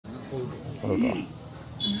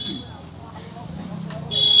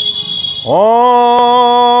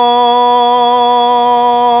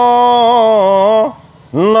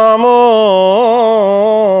নমো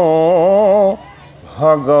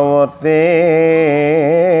ভগৱতে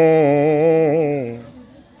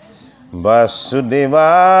বাসুদেৱায়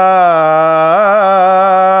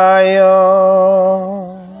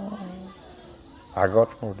আগত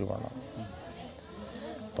মূৰ্তিমান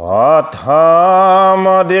প্ৰথম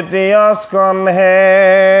দ্বিতীয় স্কন্ধে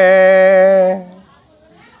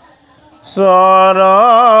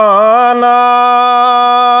চৰণ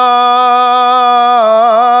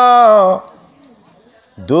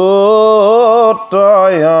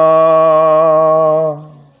দুতয়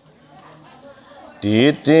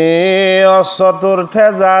তৃতীয় চতুৰ্থে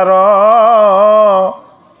যাৰ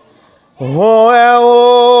হৈও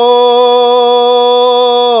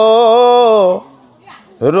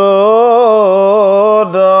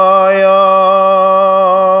হৃদয়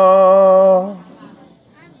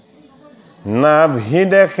নাভি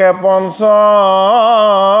দেখে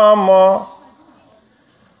পঞ্চম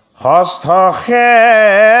ষষ্ঠ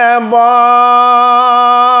সেৱায়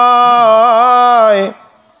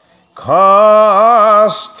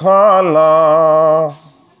খস্থল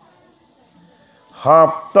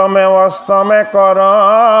সপ্তমে অষ্টমে কৰ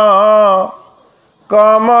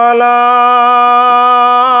কমলা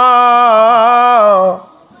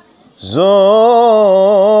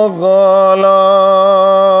যুগল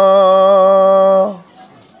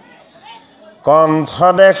কণ্ঠ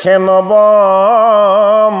দেখে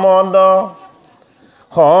নৱমদ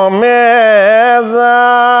সমেজা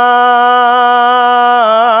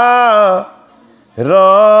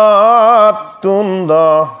ৰতুণ্ড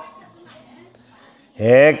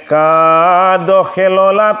একাদশে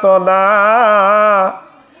ললাটদা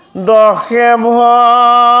দশে ভয়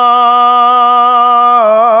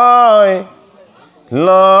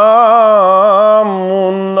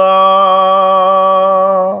লমুণ্ড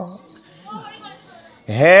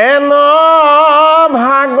হেন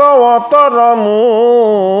ভাগৱতৰ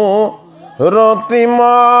ৰতিম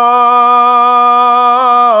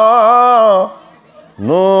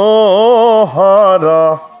নোহৰ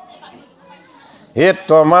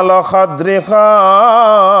তমাল সদৃশ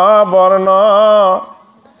বৰ্ণ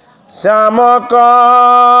শ্যামক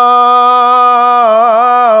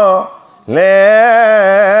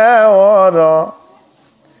লেৱৰ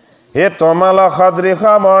তমাল সদৃশ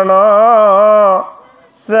বৰ্ণ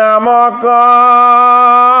শ্যামক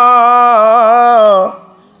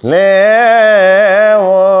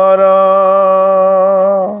লেৱৰ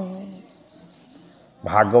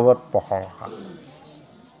ভাগৱত প্ৰশংসা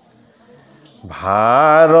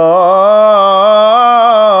ভাৰত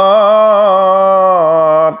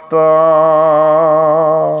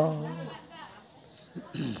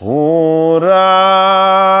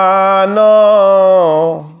পুৰাণ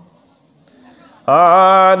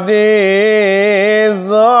আদি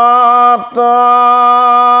যত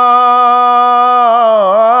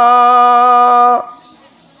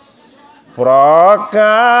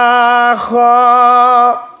প্ৰকাশ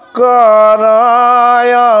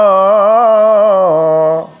কৰয়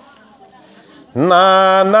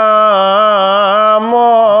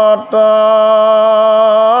নানামত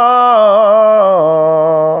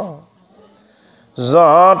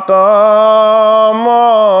যত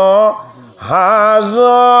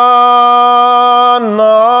হাজন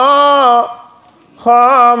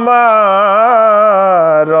সমাৰ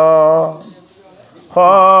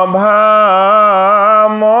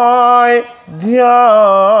সভাময়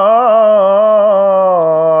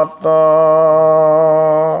ধ্যত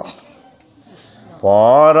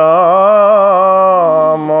পৰম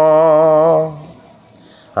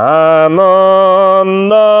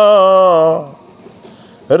আনন্দ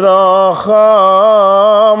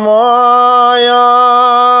ৰসময়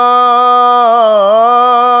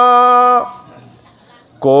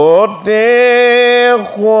কোটি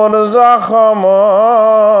সূৰ্য সম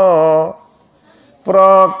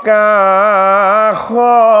প্ৰকাশয়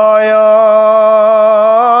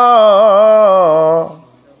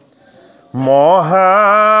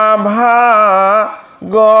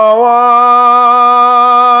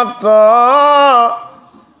মহাভাগৱত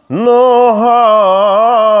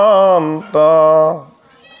নোহন্ত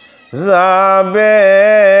যাবে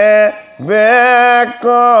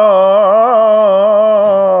বেকত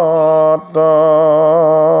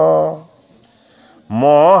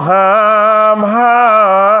মহাভাগৱত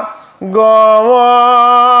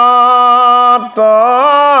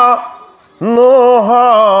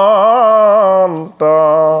নোহন্ত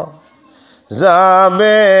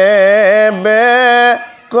যাবে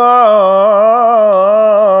বেকত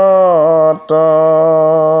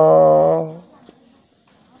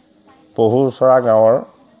পহুচৰা গাঁৱৰ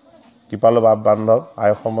কৃপালু বাপ বান্ধৱ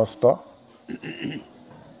আই সমস্ত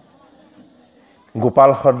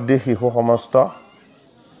গোপাল সদৃশ শিশু সমস্ত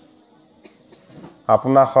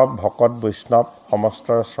আপোনা সব ভকত বৈষ্ণৱ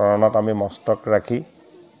সমস্তৰ চৰণত আমি মস্তক ৰাখি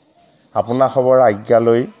আপোনা সবৰ আজ্ঞা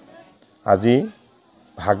লৈ আজি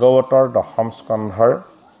ভাগৱতৰ দশম স্কন্ধৰ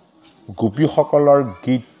গোপীসকলৰ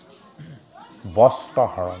গীত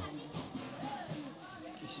বস্ত্ৰহৰণ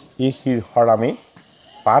এই শীৰ্ষৰ আমি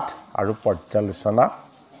পাঠ আৰু পৰ্যালোচনা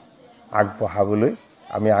আগবঢ়াবলৈ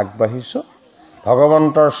আমি আগবাঢ়িছোঁ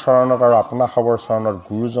ভগৱন্তৰ চৰণত আৰু আপোনা সবৰ চৰণত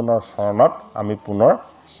গুৰুজনৰ চৰণত আমি পুনৰ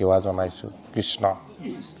সেৱা জনাইছোঁ কৃষ্ণ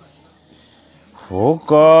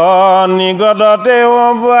শোক নিগদতে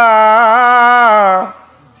অবা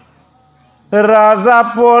ৰাজা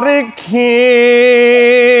পৰীক্ষিত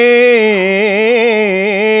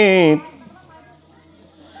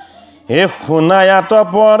এ শুনায়াত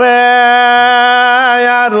পৰে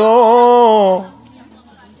আৰু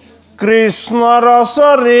কৃষ্ণৰ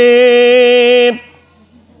চৰিত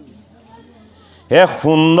এ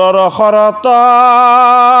সুন্দৰ শৰত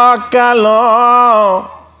কাল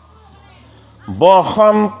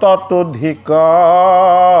বসন্তটো ধিক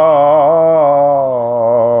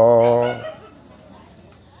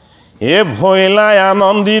এ ভৈলাই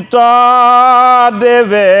আনন্দিত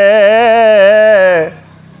দেৱে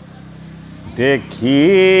দেখি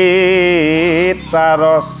তাৰ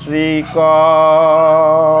শ্ৰীক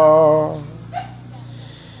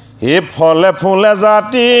এ ফলে ফুলে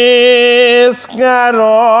জাতিস্কাৰ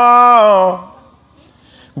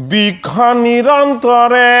বিষ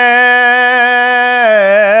নিৰন্তৰে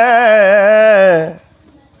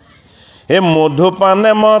এ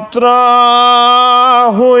মধুপানে মত্ৰ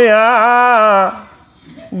হুয়া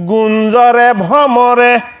গুঞ্জৰে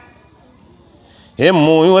ভ্ৰমৰে হে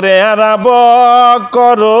ময়ূৰে আৰাব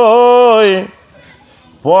কৰৈ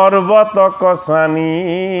পৰ্বত কছানি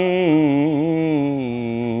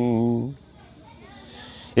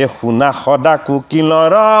এ শুনা সদা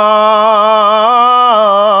কুকিলৰ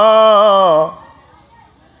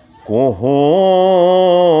কুহু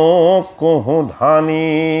কুহু ধ্বনি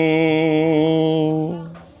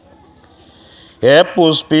এ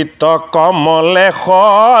পুষ্পিত কমলে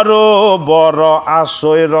সৰোবৰ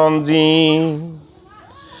আচৈ ৰঞ্জি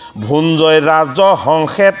ভুঞ্জয় ৰাজ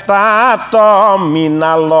হংসে তাত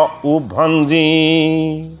মৃণাল উভঞ্জি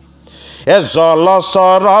এ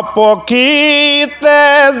জলচৰ পক্ষীতে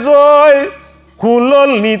জয়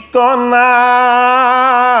কুললিত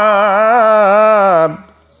নাদ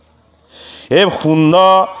এ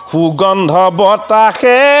সুগন্ধ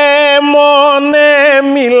বতাহে মনে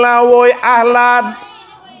মিলাৱৈ আহ্লাদ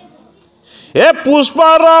এ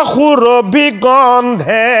পুষ্পৰ সুৰভি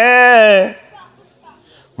গন্ধে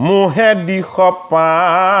মোহে দিশ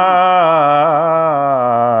পাশ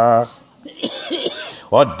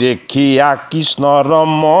দেখিয়া কৃষ্ণৰ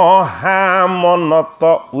মহামনত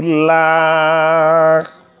উল্লাস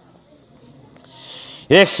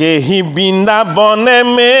এ সেহি বৃন্দাবনে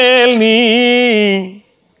মেলি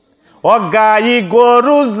গাই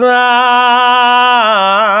গৰু যাক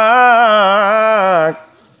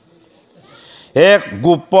এক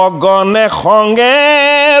গোপগণে সংগে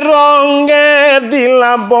ৰংগে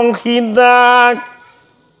দিলা বংশী ডাক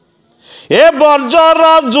এ বৰ্জৰ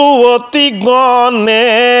যুৱতী গণে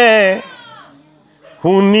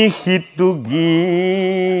শুনি সিটো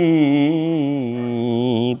গীত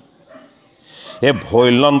এ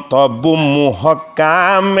ভৈলন্ত বুমোহ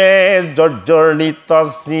কামে জৰ্জৰিত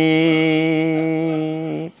চিত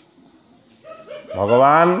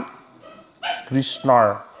ভগৱান কৃষ্ণৰ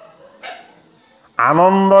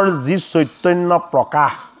আনন্দৰ যি চৈতন্য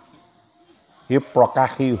প্ৰকাশ এই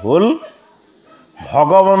প্ৰকাশেই হ'ল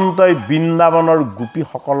ভগৱন্তই বৃন্দাবনৰ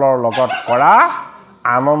গোপীসকলৰ লগত কৰা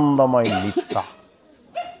আনন্দময় নৃত্য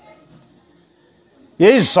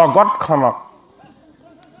এই জগতখনক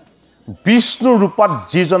বিষ্ণু ৰূপত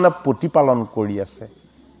যিজনে প্ৰতিপালন কৰি আছে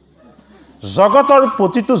জগতৰ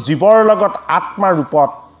প্ৰতিটো জীৱৰ লগত আত্মা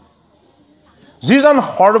ৰূপত যিজন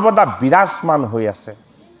সৰ্বদা বিৰাজমান হৈ আছে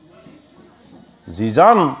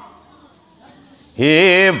যিজন হে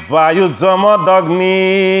বায়ু যমদগ্নি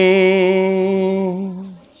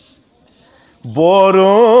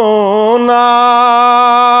বৰুণ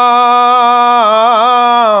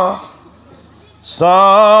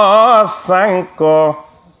শশাঙ্ক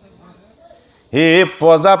হে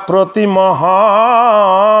প্ৰজাপতি মহ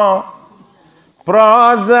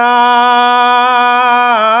প্ৰজা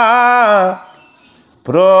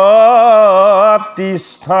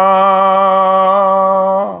প্ৰতিষ্ঠা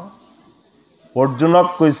অৰ্জুনক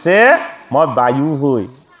কৈছে মই বায়ু হৈ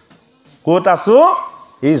ক'ত আছো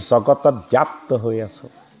এই জগতত ব্যাপ্ত হৈ আছো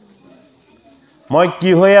মই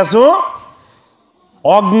কি হৈ আছো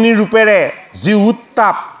অগ্নি ৰূপেৰে যি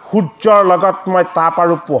উত্তাপ সূৰ্যৰ লগত মই তাপ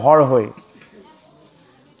আৰু পোহৰ হৈ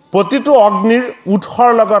প্ৰতিটো অগ্নিৰ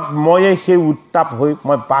উৎসৰ লগত মই সেই উত্তাপ হৈ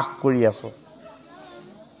মই বাস কৰি আছো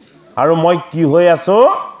আৰু মই কি হৈ আছো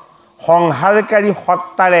সংহাৰকাৰী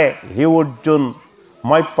সত্তাৰে হে অৰ্জুন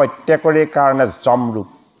মই প্ৰত্যেকৰে কাৰণে জমৰূপ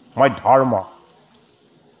মই ধৰ্ম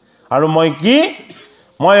আৰু মই কি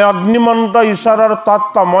মই অগ্নিমন্ত ঈশ্বৰৰ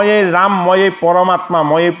তত্ত্ব মই এই ৰাম মই এই পৰমাত্মা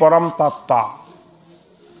মই এই পৰম তত্ত্ব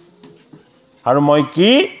আৰু মই কি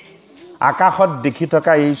আকাশত দেখি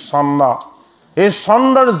থকা এই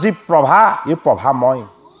চন্দ্ৰৰ যি প্ৰভা এই প্ৰভা মই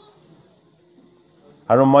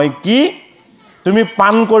আৰু মই কি তুমি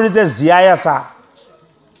পান কৰি যে জীয়াই আছা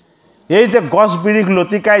এই যে গছ বিৰিখ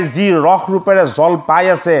লতিকাই যি ৰস ৰূপেৰে জল পাই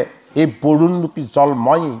আছে এই বৰুণ ৰূপী জল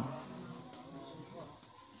মই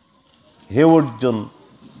হে অৰ্জুন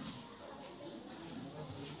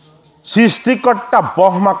সৃষ্টিকৰ্তা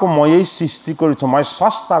ব্ৰহ্মাকো ময়েই সৃষ্টি কৰিছো মই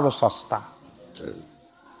স্ৰষ্টা আৰু স্ৰষ্টা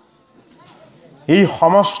এই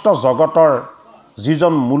সমস্ত জগতৰ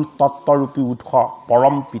যিজন মূল তত্ত্বৰূপী উৎস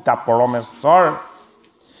পৰম পিতা পৰমেশ্বৰ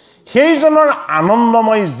সেইজনৰ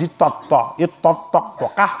আনন্দময় যি তত্ত্ব এই তত্ত্বক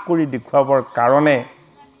প্ৰকাশ কৰি দেখুৱাবৰ কাৰণে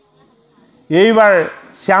এইবাৰ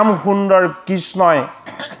শ্যাম সুন্দৰ কৃষ্ণই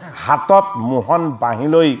হাতত মোহন বাঁহী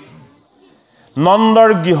লৈ নন্দৰ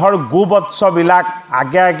গৃহৰ গোবৎসবিলাক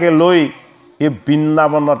আগে আগে লৈ এই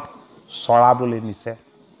বৃন্দাবনত চৰাবলৈ নিছে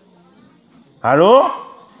আৰু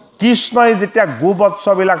কৃষ্ণই যেতিয়া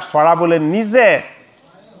গোবৎসবিলাক চৰাবলৈ নিছে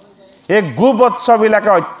এই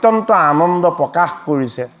গোবৎসবিলাকে অত্যন্ত আনন্দ প্ৰকাশ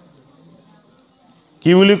কৰিছে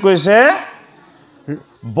কি বুলি কৈছে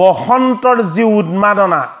বসন্তৰ যি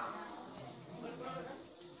উন্মাদনা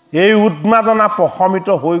এই উন্মাদনা প্ৰশমিত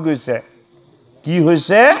হৈ গৈছে কি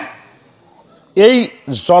হৈছে এই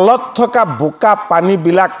জলত থকা বোকা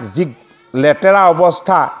পানীবিলাক যি লেতেৰা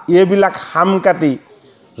অৱস্থা এইবিলাক হাম কাটি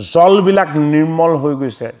জলবিলাক নিৰ্মল হৈ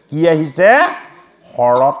গৈছে কি আহিছে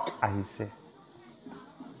শৰৎ আহিছে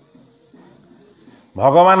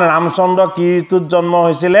ভগৱান ৰামচন্দ্ৰ কি ঋতুত জন্ম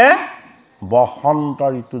হৈছিলে বসন্ত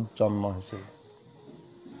ঋতুত জন্ম হৈছিলে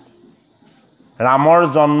ৰামৰ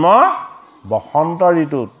জন্ম বসন্ত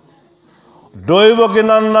ঋতুত দৈৱকী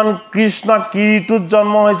নন্দন কৃষ্ণ কি ঋতুত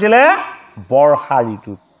জন্ম হৈছিলে বৰ্ষা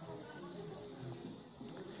ঋতুত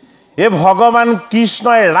এই ভগৱান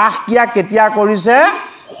কৃষ্ণই ৰাস ক্ৰিয়া কেতিয়া কৰিছে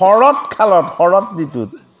শৰৎ কালত শৰৎ ঋতুত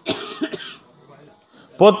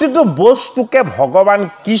প্ৰতিটো বস্তুকে ভগৱান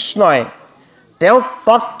কৃষ্ণই তেওঁৰ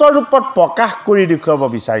তত্ত্বৰূপত প্ৰকাশ কৰি দেখুৱাব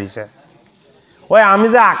বিচাৰিছে ঐ আমি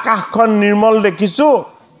যে আকাশখন নিৰ্মল দেখিছো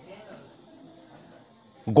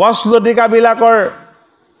গছ লতিকাবিলাকৰ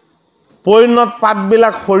পৈণত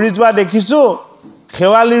পাতবিলাক সৰি যোৱা দেখিছো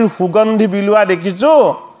খেৱালীৰ সুগন্ধি বিলোৱা দেখিছো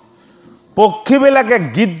পক্ষীবিলাকে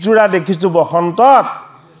গীত জোৰা দেখিছো বসন্তত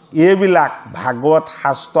এইবিলাক ভাগৱত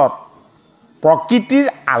শাস্ত্ৰত প্ৰকৃতিৰ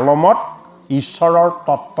আলমত ঈশ্বৰৰ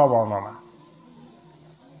তত্ত্ব বৰ্ণনা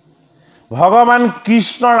ভগৱান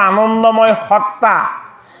কৃষ্ণৰ আনন্দময় সত্তা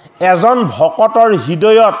এজন ভকতৰ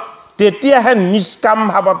হৃদয়ত তেতিয়াহে নিষ্কাম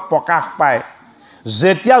ভাৱত প্ৰকাশ পায়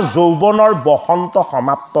যেতিয়া যৌৱনৰ বসন্ত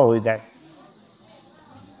সমাপ্ত হৈ যায়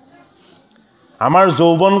আমাৰ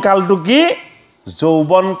যৌৱন কালটো কি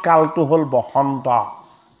যৌৱন কালটো হ'ল বসন্ত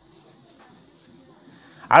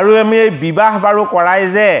আৰু আমি এই বিবাহ বাৰু কৰাই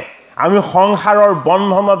যে আমি সংসাৰৰ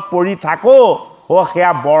বন্ধনত পৰি থাকো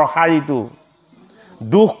সেয়া বৰ্ষা ঋতু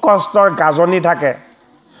দুখ কষ্টৰ গাজনি থাকে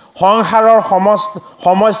সংসাৰৰ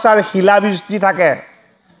সমস্যাৰ শিলাবৃষ্টি থাকে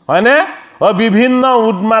হয়নে বিভিন্ন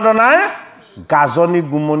উন্মাদনাৰ গাজনি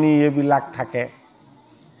গুমনি এইবিলাক থাকে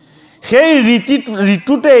সেই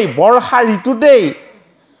ঋতুতেই বৰ্ষা ঋতুতেই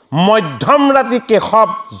মধ্যম ৰাতি কেশৱ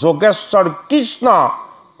যোগেশ্বৰ কৃষ্ণ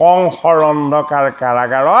কংসৰ অন্ধকাৰ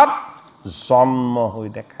কাৰাগাৰত জন্ম হৈ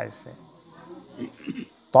দেখাইছে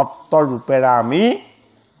তত্ত্ব ৰূপেৰে আমি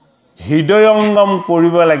হৃদয়ংগম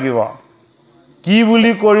কৰিব লাগিব কি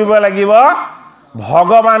বুলি কৰিব লাগিব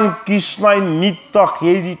ভগৱান কৃষ্ণই নৃত্য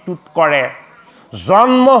সেই ঋতুত কৰে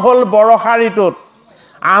জন্ম হ'ল বৰ্ষা ঋতুত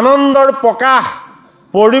আনন্দৰ প্ৰকাশ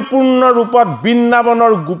পৰিপূৰ্ণ ৰূপত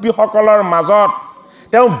বৃন্দাবনৰ গোপীসকলৰ মাজত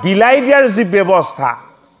তেওঁ বিলাই দিয়াৰ যি ব্যৱস্থা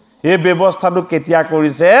এই ব্যৱস্থাটো কেতিয়া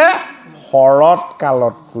কৰিছে শৰৎ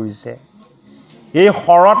কালত কৰিছে এই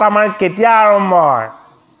শৰৎ আমাৰ কেতিয়া আৰম্ভ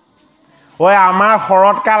হয় আমাৰ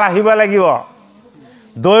শৰৎ কাল আহিব লাগিব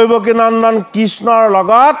দৈৱকী নন্দন কৃষ্ণৰ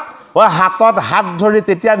লগত হাতত হাত ধৰি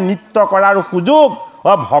তেতিয়া নৃত্য কৰাৰ সুযোগ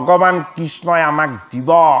ভগৱান কৃষ্ণই আমাক দিব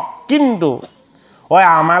কিন্তু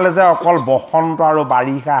আমালে যে অকল বসন্ত আৰু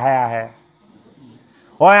বাৰিষাহে আহে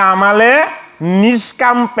আমালে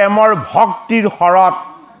নিষ্কাম প্ৰেমৰ ভক্তিৰ হৰত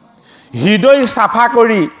হৃদয় চাফা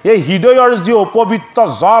কৰি এই হৃদয়ৰ যি অপবিত্ৰ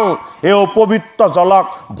জল এই অপবিত্ৰ জলক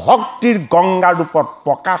ভক্তিৰ গংগা ৰূপত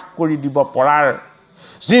প্ৰকাশ কৰি দিব পৰাৰ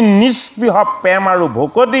যি নিষ্পৃহ প্ৰেম আৰু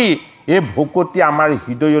ভকতি এই ভকতি আমাৰ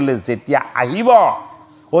হৃদয়লৈ যেতিয়া আহিব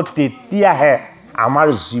তেতিয়াহে আমাৰ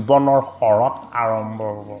জীৱনৰ শৰত আৰম্ভ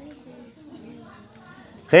হ'ব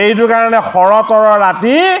সেইটো কাৰণে শৰতৰ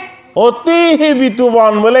ৰাতি অতি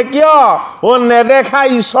বিতুবন বোলে কিয় নেদেখা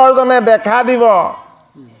ঈশ্বৰজনে দেখা দিব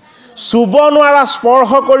চুব নোৱাৰা স্পৰ্শ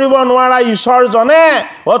কৰিব নোৱাৰা ঈশ্বৰজনে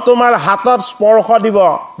তোমাৰ হাতত স্পৰ্শ দিব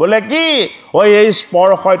বোলে কি এই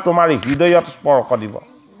স্পৰ্শই তোমাৰ হৃদয়ত স্পৰ্শ দিব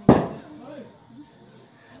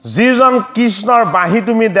যিজন কৃষ্ণৰ বাঁহী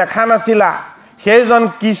তুমি দেখা নাছিলা সেইজন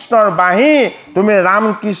কৃষ্ণৰ বাঁহী তুমি ৰাম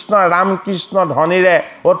কৃষ্ণ ধ্বনিৰে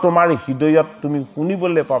তোমাৰ হৃদয়ত তুমি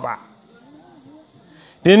শুনিবলৈ পাবা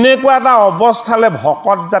তেনেকুৱা এটা অৱস্থালৈ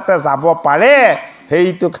ভকত যাতে যাব পাৰে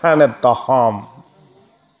সেইটো কাৰণে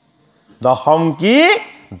দশম কি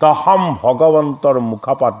দশম ভগৱন্তৰ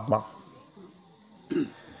মুখপদ্ম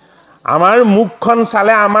আমাৰ মুখখন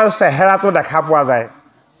চালে আমাৰ চেহেৰাটো দেখা পোৱা যায়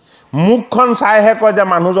মুখখন চাইহে কয় যে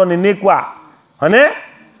মানুহজন এনেকুৱা হয়নে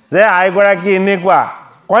যে আইগৰাকী এনেকুৱা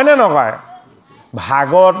কয় নে নকয়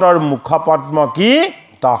ভাগৱতৰ মুখপদ্ম কি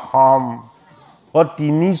দশম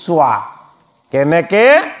তিনি চোৱা কেনেকে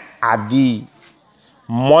আদি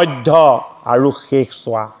মধ্য আৰু শেষ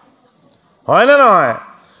চোৱা হয় নে নহয়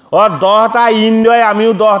 10টা ইন্দ্ৰিয়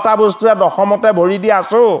আমিও 10টা বস্তুৰে দশমতে ভৰি দি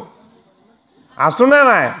আছো নে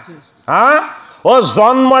নাই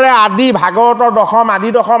জন্মৰে আদি ভাগৱতৰ দশম আদি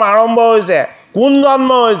দশম আৰম্ভ হৈছে কোন জন্ম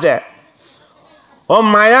হৈছে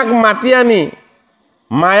মায়াক মাতি আনি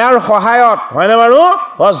মায়াৰ সহায়ত হয়নে বাৰু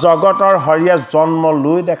জগতৰ হৰিয়ে জন্ম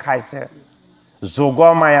লৈ দেখাইছে যোগ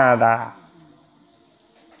মায়াৰ দ্বাৰা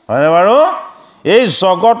হয়নে বাৰু এই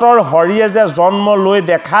জগতৰ হৰিয়ে যে জন্ম লৈ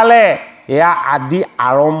দেখালে এয়া আদি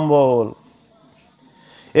আৰম্ভ হ'ল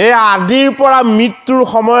এই আদিৰ পৰা মৃত্যুৰ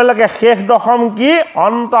সময়লৈকে শেষ দশম কি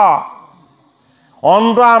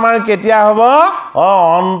অন্ত আমাৰ কেতিয়া হ'ব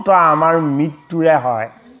অন্ত আমাৰ মৃত্যুৰে হয়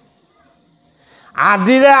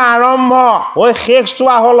আদিৰে আৰম্ভ শেষ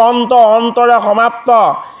চোৱা হ'ল অন্তৰে সমাপ্ত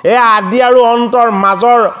এই আদি আৰু অন্তৰ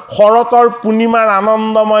মাজৰ শৰতৰ পূৰ্ণিমাৰ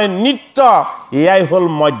আনন্দময় নৃত্য এয়াই হ'ল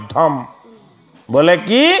মধ্যম বোলে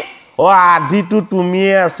কি আদিটো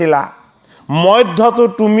তুমিয়ে আছিলা মধ্যটো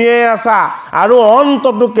তুমিয়ে আছা আৰু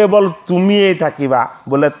অন্তটো কেৱল তুমিয়েই থাকিবা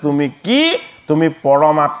বোলে তুমি কি তুমি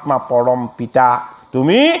পৰমাত্মা পৰম পিতা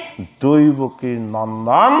তুমি দৈৱকীৰ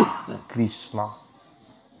নন্দন কৃষ্ণ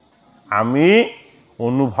আমি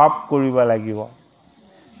অনুভৱ কৰিব লাগিব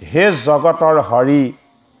হে জগতৰ হৰি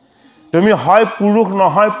তুমি হয় পুৰুষ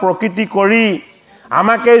নহয় প্ৰকৃতি কৰি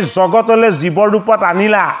আমাক এই জগতলৈ জীৱ ৰূপত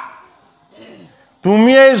আনিলা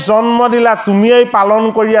তুমিয়েই জন্ম দিলা তুমিয়েই পালন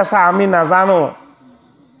কৰি আছা আমি নাজানো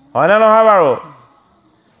হয় না নহয় বাৰু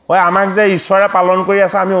আমাক যে ঈশ্বৰে পালন কৰি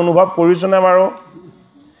আছে আমি অনুভৱ কৰিছো নে বাৰু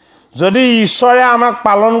যদি ঈশ্বৰে আমাক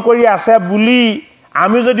পালন কৰি আছে বুলি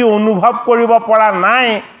আমি যদি অনুভৱ কৰিব পৰা নাই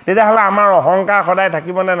তেতিয়াহ'লে আমাৰ অহংকাৰ সদায়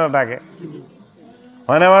থাকিব নে নাথাকে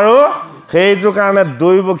হয়নে বাৰু সেইটো কাৰণে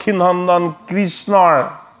দৈৱকী নন্দন কৃষ্ণৰ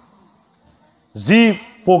যি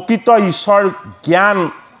প্ৰকৃত ঈশ্বৰ জ্ঞান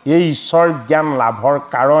এই ঈশ্বৰ জ্ঞান লাভৰ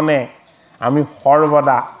কাৰণে আমি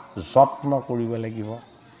সৰ্বদা যত্ন কৰিব লাগিব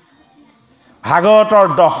ভাগৱতৰ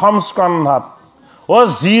দশম স্কন্ধত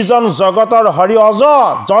যিজন জগতৰ হৰি অজ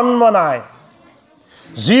জন্ম নাই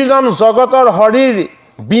যিজন জগতৰ হৰিৰ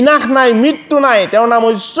বিনাশ নাই মৃত্যু নাই তেওঁৰ নাম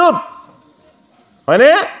অচ্যুত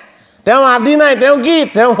হয়নে তেওঁ আদি নাই তেওঁ কি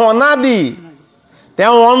তেওঁ অনাদি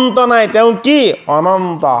তেওঁ অন্ত নাই তেওঁ কি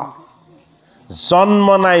অনন্ত জন্ম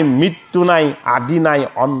নাই মৃত্যু নাই আদি নাই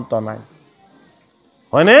অন্ত নাই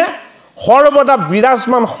হয়নে সৰ্বদা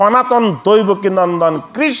বিৰাজমান সনাতন দৈৱকী নন্দন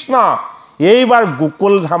কৃষ্ণ এইবাৰ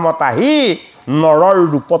গোকুল ধামত আহি নৰৰ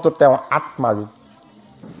ৰূপত তেওঁ আত্মাৰূপ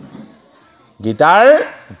গীতাৰ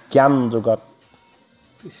জ্ঞান যুগত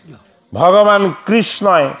ভগৱান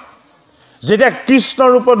কৃষ্ণই যেতিয়া কৃষ্ণ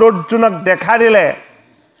ৰূপত অৰ্জুনক দেখা দিলে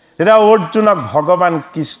তেতিয়া অৰ্জুনক ভগৱান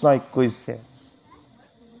কৃষ্ণই কৈছে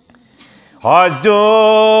হজো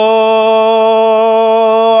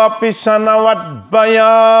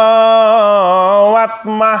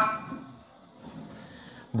অপিশনবদ্বয়াত্মা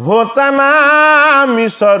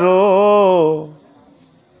ভূতানামিসৰো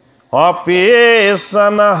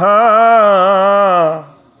অপিশনঃ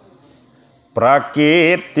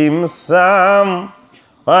প্ৰকৃতিম সাম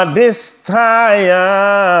অধিষ্ঠায়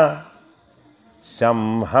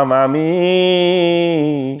সম্ভমামি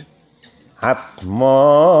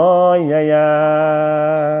আত্ময়া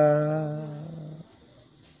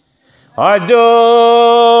অজো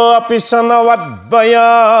অপিছনবদ্বয়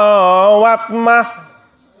আত্মা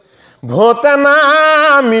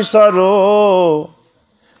ভূতনামিশৰো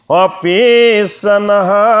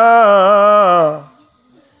অপিছনঃ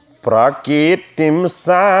প্ৰকৃতিম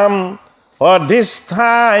সাম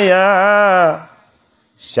অধিষ্ঠায়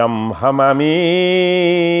সম্ভমামি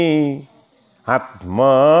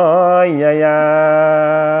আত্ময়া।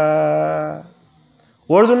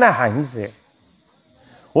 অৰ্জুনে হাঁহিছে,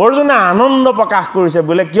 অৰ্জুনে আনন্দ প্ৰকাশ কৰিছে।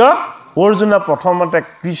 বোলে কিয়? অৰ্জুনে প্ৰথমতে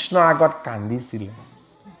কৃষ্ণৰ আগত কান্দিছিলে।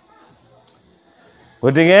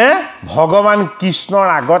 গতিকে ভগৱান কৃষ্ণৰ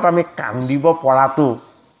আগত আমি কান্দিব পৰাটো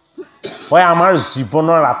হয় আমাৰ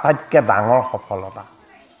জীৱনৰ আটাইতকৈ ডাঙৰ সফলতা,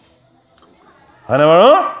 হয়নে বাৰু?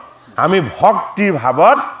 আমি ভক্তিৰ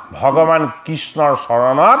ভাৱত ভগৱান কৃষ্ণৰ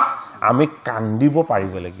চৰণত আমি কান্দিব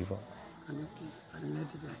পাৰিব লাগিব।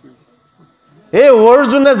 এই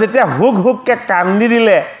অৰ্জুনে যেতিয়া হুক হুককে কান্দি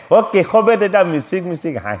দিলে, কেশৱে তেতিয়া মিচিক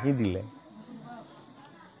মিচিক হাঁহি দিলে।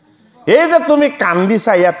 এই যে তুমি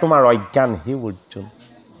কান্দিছা, ইয়াত তোমাৰ অজ্ঞান। হে অৰ্জুন,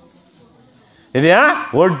 এতিয়া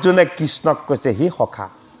অৰ্জুনে কৃষ্ণক কৈছে, হি সখা,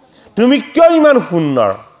 তুমি কিয় ইমান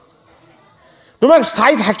সুন্দৰ? তোমাক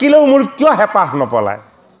চাই থাকিলেও মোৰ কিয় হেঁপাহ নপলায়?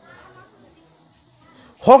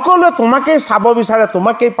 সকলোৱে তোমাকেই চাব বিচাৰে,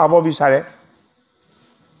 তোমাকেই পাব বিচাৰে।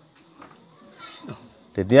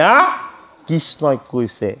 তেতিয়া কৃষ্ণই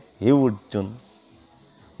কৈছে, হে অৰ্জুন,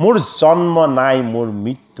 মোৰ জন্ম নাই, মোৰ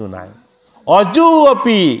মৃত্যু নাই। অজু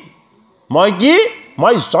অপি, মই কি?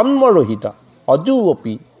 মই জন্মৰহিত। অজু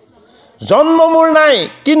অপি, জন্ম মোৰ নাই,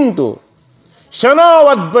 কিন্তু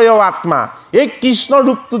স্বনবদ্বয় আত্মা, এই কৃষ্ণ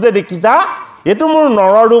ৰূপটো যে দেখিছা, এইটো মোৰ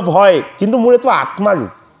নৰৰূপ হয়, কিন্তু মোৰ এইটো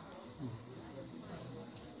আত্মাৰূপ।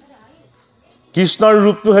 কৃষ্ণৰ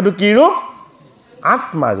ৰূপটো সেইটো কি ৰূপ?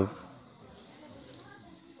 আত্মাৰূপ।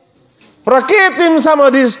 প্ৰকৃতিম সাম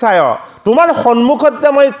অধিষ্ঠায়, তোমাৰ সন্মুখত যে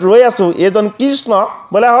মই ৰৈ আছো, এইজন কৃষ্ণ।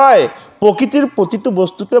 বোলে হয়, প্ৰকৃতিৰ প্ৰতিটো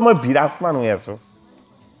বস্তুতে মই বিৰাজমান হৈ আছো।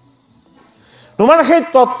 তোমাৰ সেই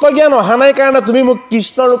তত্ত্বজ্ঞান অহা নাই কাৰণে তুমি মোক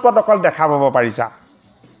কৃষ্ণ ৰূপত অকল দেখা পাব পাৰিছা।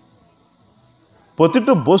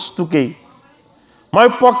 প্ৰতিটো বস্তুকেই মই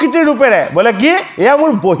প্ৰকৃতিৰ ৰূপেৰে, বোলে কি? এয়া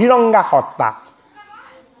মোৰ বহিৰংগা সত্তা।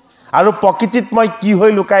 আৰু প্ৰকৃতিত মই কি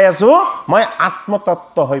হৈ লুকাই আছো? মই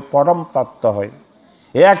আত্মতত্ত্ব হৈ, পৰম তত্ত্ব হৈ।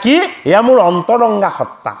 এয়া কি? এয়া মোৰ অন্তৰংগা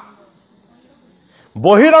সত্তা।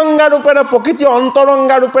 বহিৰংগা ৰূপেৰে প্ৰকৃতি,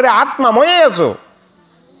 অন্তৰংগা ৰূপেৰে আত্মা, ময়ে আছো।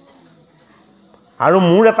 আৰু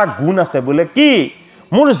মোৰ এটা গুণ আছে, বোলে কি?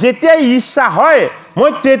 মোৰ যেতিয়াই ইচ্ছা হয়, মই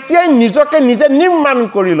তেতিয়াই নিজকে নিজে নিৰ্মাণ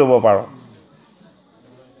কৰি ল'ব পাৰোঁ।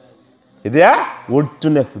 এতিয়া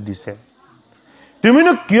অৰ্জুনে সুধিছে,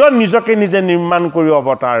 তুমিনো কিয় নিজকে নিজে নিৰ্মাণ কৰি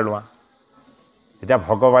অৱতাৰ লোৱা? এতিয়া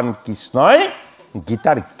ভগৱান কৃষ্ণই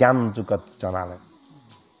গীতাৰ জ্ঞান যুগত জনালে।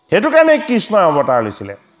 সেইটো কাৰণে কৃষ্ণই অৱতাৰ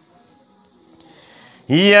লৈছিলে।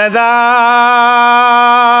 यदा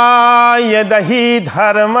यदहि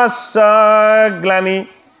धर्मस्य ग्लानि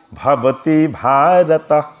भवति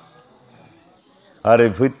भारत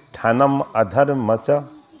अभ्युत्थानम् अधर्मस्य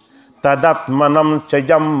तदात्मनं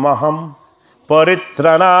सृजाम्यहं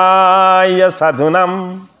परित्राणाय साधूनां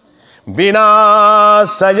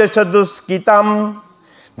विनाशाय च दुष्कृतां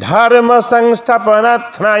धर्म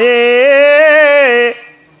संस्थापनार्थाय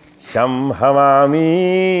सम्भवामि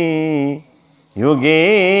युगे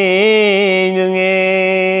युगे।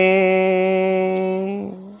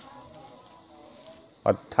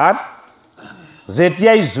 অৰ্থাৎ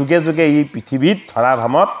যেতিয়াই যুগে যুগে এই পৃথিৱীত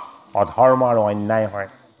ধৰাধামত অধৰ্ম আৰু অন্যায় হয়,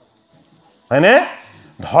 হয়নে?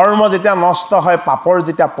 ধৰ্ম যেতিয়া নষ্ট হয়, পাপৰ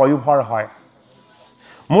যেতিয়া পয়োভৰ হয়,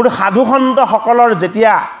 মোৰ সাধুসন্তসকলৰ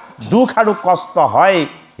যেতিয়া দুখ আৰু কষ্ট হয়,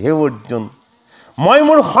 হে অৰ্জুন, মই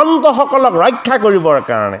মোৰ সন্তসকলক ৰক্ষা কৰিবৰ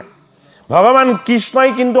কাৰণে ভগৱান কৃষ্ণই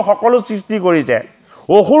কিন্তু সকলো সৃষ্টি কৰিছে।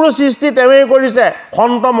 অসুৰো সৃষ্টি তেওঁই কৰিছে,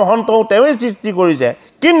 সন্ত মহন্তও তেওঁই সৃষ্টি কৰিছে,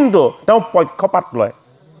 কিন্তু তেওঁ পক্ষপাত লয়।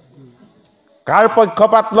 কাৰ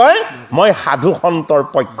পক্ষপাত লয়? মই সাধু সন্তৰ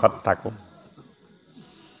পক্ষত থাকোঁ।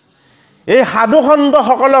 এই সাধু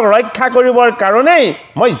সন্তসকলক ৰক্ষা কৰিবৰ কাৰণেই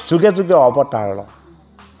মই যুগে যুগে অৱতাৰ লওঁ।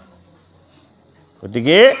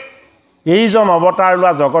 গতিকে এইজন অৱতাৰ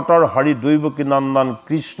লোৱা জগতৰ হৰি দৈৱকী নন্দন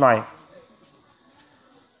কৃষ্ণই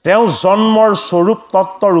তেওঁ জন্মৰ স্বৰূপ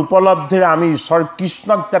তত্ত্বৰ উপলব্ধিৰে আমি ঈশ্বৰ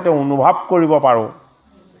কৃষ্ণক যাতে অনুভৱ কৰিব পাৰোঁ,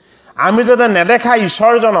 আমি যাতে নেদেখা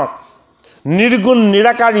ঈশ্বৰজনক, নিৰ্গুণ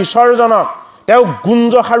নিৰাকাৰ ঈশ্বৰজনক তেওঁ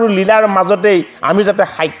গুঞ্জসাৰু লীলাৰ মাজতেই আমি যাতে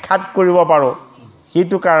সাক্ষাৎ কৰিব পাৰোঁ,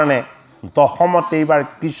 সেইটো কাৰণে দশমত এইবাৰ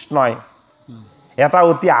কৃষ্ণই এটা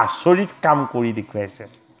অতি আচৰিত কাম কৰি দেখুৱাইছে।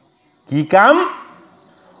 কি কাম?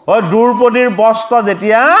 দ্ৰৌপদীৰ বস্ত্ৰ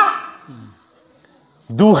যেতিয়া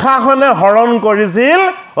দুঃশাসনে হৰণ কৰিছিল,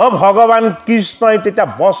 ভগৱান কৃষ্ণই তেতিয়া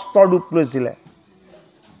বস্ত্ৰ ৰূপ লৈছিলে।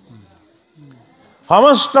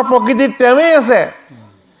 সমস্ত প্ৰকৃতিত তেওঁই আছে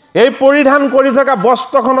এই পৰিধান কৰি থকা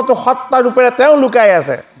বস্ত্ৰখনতো সত্তা ৰূপেৰে তেওঁ লুকাই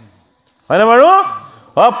আছে হয়নে বাৰু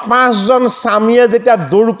পাঁচজন স্বামীয়ে যেতিয়া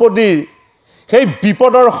দ্ৰৌপদীৰ সেই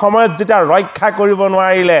বিপদৰ সময়ত যেতিয়া ৰক্ষা কৰিব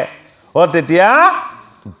নোৱাৰিলে তেতিয়া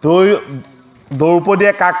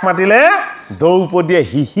দ্ৰৌপদীয়ে কাক মাতিলে দ্ৰৌপদীয়ে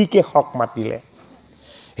হিহিকেশক মাতিলে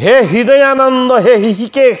হে হৃদয়ানন্দ হে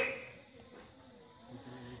হিহিকেশ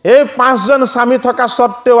এই পাঁচজন স্বামী থকা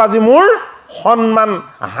সত্ত্বেও আজি মোৰ সন্মান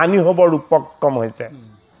হানি হবৰ উপক্ৰম হৈছে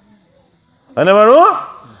হয়নে বাৰু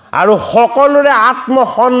আৰু সকলোৰে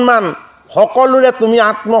আত্মসন্মান সকলোৰে তুমি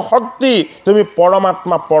আত্মশক্তি তুমি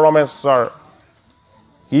পৰমাত্মা পৰমেশ্বৰ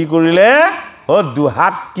কি কৰিলে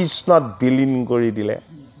দুহাত কৃষ্ণত বিলীন কৰি দিলে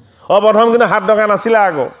প্ৰথম কিন্তু হাত ডকা নাছিলে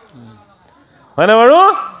আকৌ হয়নে বাৰু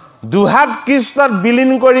দুহাত কৃষ্ণত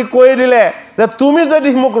বিলীন কৰি কৈ দিলে যে তুমি যদি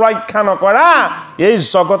মোক ৰক্ষা নকৰা এই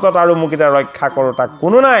জগতত আৰু মোক এটা ৰক্ষা কৰোতা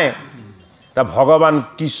কোনো নাই তা ভগৱান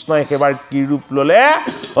কৃষ্ণই সেবাৰ কি ৰূপ ললে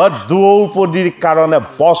দ্ৰৌপদীৰ কাৰণে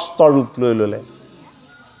বস্ত্ৰ ৰূপ লৈ ললে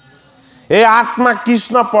এই আত্মা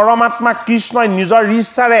কৃষ্ণ পৰমাত্মা কৃষ্ণই নিজৰ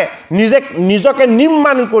ইচ্ছাৰে নিজকে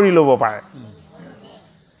নিৰ্মাণ কৰি ল'ব পাৰে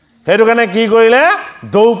সেইটো কাৰণে কি কৰিলে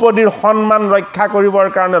দ্ৰৌপদীৰ সন্মান ৰক্ষা কৰিবৰ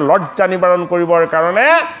কাৰণে লজ্জা নিবাৰণ কৰিবৰ কাৰণে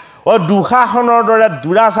দুঃশাসনৰ দৰে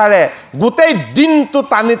দুৰাচাৰে গোটেই দিনটো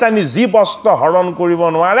টানি টানি যি বস্ত্ৰ হৰণ কৰিব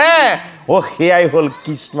নোৱাৰে সেয়াই হ'ল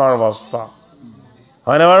কৃষ্ণৰ বস্ত্ৰ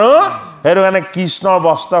হয়নে বাৰু সেইটো কাৰণে কৃষ্ণৰ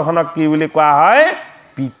বস্ত্ৰখনক কি বুলি কোৱা হয়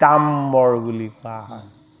পীতাম্বৰ বুলি কোৱা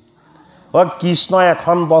হয় কৃষ্ণই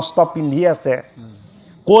এখন বস্ত্ৰ পিন্ধি আছে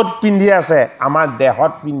ক'ত পিন্ধি আছে আমাৰ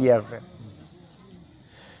দেহত পিন্ধি আছে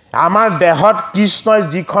আমাৰ দেহত কৃষ্ণই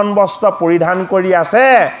যিখন বস্ত্ৰ পৰিধান কৰি আছে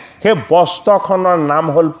সেই বস্ত্ৰখনৰ নাম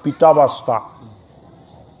হ'ল পীত বস্ত্ৰ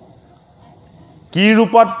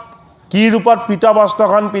কি ৰূপত পীত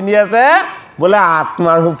বস্ত্ৰখন পিন্ধি আছে বোলে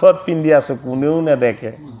আত্মাৰ ৰূপত পিন্ধি আছে কোনেও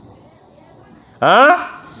নেদেখে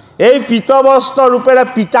এই পীত বস্ত্ৰ ৰূপেৰে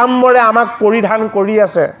পীতাম্বৰে আমাক পৰিধান কৰি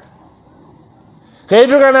আছে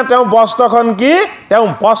সেইটো কাৰণে তেওঁ বস্ত্ৰখন কি তেওঁ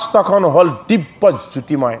বস্ত্ৰখন হ'ল দিব্য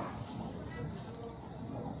জ্যোতিময়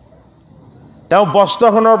তেওঁ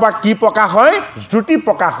বস্ত্ৰখনৰ পৰা কি প্ৰকাশ হয় জ্যোতি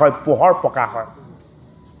প্ৰকাশ হয় পোহৰ প্ৰকাশ হয়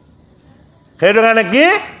সেইটো কাৰণে কি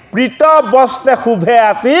পীত বস্ত্ৰে শুভে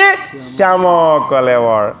আতি শ্যাম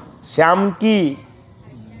কলেবৰ শ্যাম কি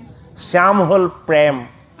শ্যাম হ'ল প্ৰেম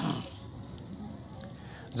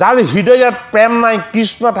যাৰ হৃদয়ত প্ৰেম নাই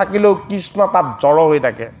কৃষ্ণ থাকিলেও কৃষ্ণ তাত জড় হৈ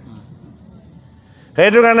থাকে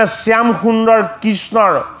সেইটো কাৰণে শ্যাম সুন্দৰ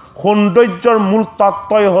কৃষ্ণৰ সৌন্দৰ্যৰ মূল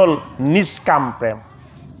তত্ত্বই হ'ল নিষ্কাম প্ৰেম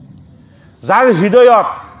যাৰ হৃদয়ত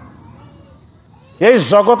এই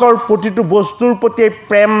জগতৰ প্ৰতিটো বস্তুৰ প্ৰতি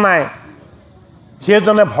প্ৰেম নাই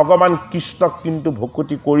সেইজনে ভগৱান কৃষ্ণক কিন্তু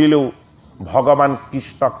ভক্তি কৰিলেও ভগৱান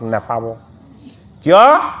কৃষ্ণক নাপাব কিয়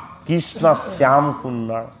কৃষ্ণ শ্যাম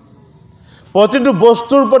সুন্দৰ প্ৰতিটো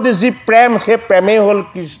বস্তুৰ প্ৰতি যি প্ৰেম সেই প্ৰেমেই হ'ল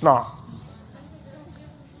কৃষ্ণ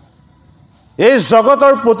এই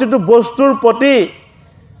জগতৰ প্ৰতিটো বস্তুৰ প্ৰতি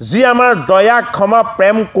যি আমাৰ দয়া ক্ষমা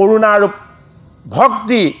প্ৰেম কৰুণা আৰু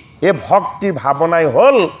ভক্তি এই ভক্তিৰ ভাৱনাই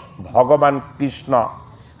হ'ল ভগৱান কৃষ্ণ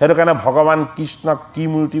সেইটো কাৰণে ভগৱান কৃষ্ণক কি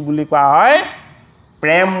মূৰ্তি বুলি কোৱা হয়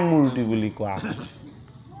প্ৰেম মূৰ্তি বুলি কোৱা হয়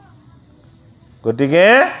গতিকে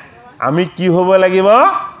আমি কি হ'ব লাগিব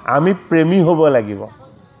আমি প্ৰেমী হ'ব লাগিব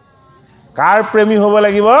কাৰ প্ৰেমী হ'ব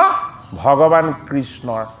লাগিব ভগৱান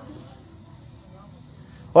কৃষ্ণৰ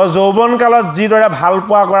যৌৱন কালত যিদৰে ভাল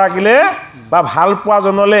পোৱা গৰাকীলে বা ভাল পোৱা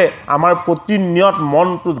জনলে আমাৰ প্ৰতিনিয়ত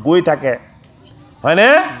মনটো গৈ থাকে হয়নে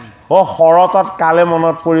শৰতত কালে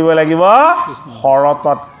মনত পৰিব লাগিব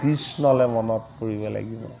শৰতত কৃষ্ণলে মনত পৰিব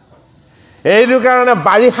লাগিব এইটো কাৰণে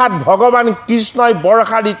বাৰিষাত ভগৱান কৃষ্ণই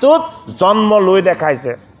বৰ্ষা ঋতুত জন্ম লৈ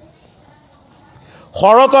দেখাইছে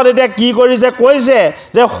শৰতত এতিয়া কি কৰিছে কৈছে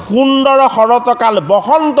যে সুন্দৰ শৰতকাল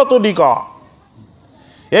বসন্তটো দিক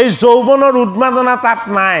এই যৌৱনৰ উন্মাদনা তাত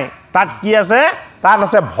নাই তাত কি আছে তাত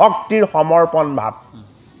আছে ভক্তিৰ সমৰ্পণ ভাৱ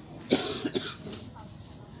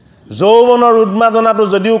যৌৱনৰ উন্মাদনাটো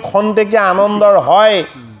যদিও খন্তেকীয়া আনন্দৰ হয়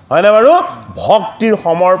হয়নে বাৰু ভক্তিৰ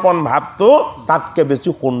সমৰ্পণ ভাৱটো তাতকে বেছি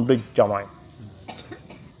সৌন্দৰ্যময়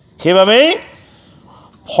সেইবাবেই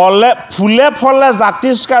ফুলে ফলে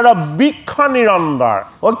জাতিষ্কাৰ বৃক্ষ নিৰন্তৰ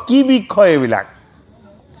কি বৃক্ষ এইবিলাক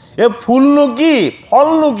এই ফুলনো কি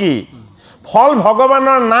ফলনো কি ফল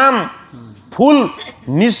ভগৱানৰ নাম ফুল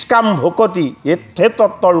নিষ্কাম ভকতি এই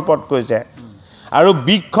তত্ত্ব ৰূপত কৈছে আৰু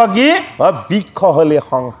বৃক্ষ কি বৃক্ষ হ'লে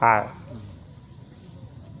সংসাৰ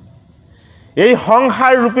এই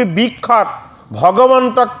সংসাৰ ৰূপী বৃক্ষত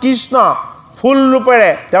ভগৱন্ত কৃষ্ণ ফুল ৰূপেৰে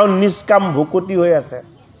তেওঁ নিষ্কাম ভকতি হৈ আছে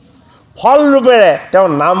ফল ৰূপেৰে তেওঁ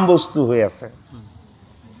নাম বস্তু হৈ আছে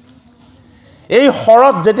এই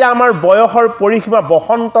শৰত যেতিয়া আমাৰ বয়সৰ পৰিসীমা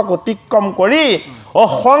বসন্তক অতিক্ৰম কৰি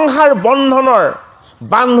সংসাৰ বন্ধনৰ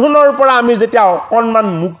বান্ধোনৰ পৰা আমি যেতিয়া অকণমান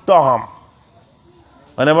মুক্ত হ'ম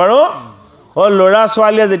হয়নে বাৰু ল'ৰা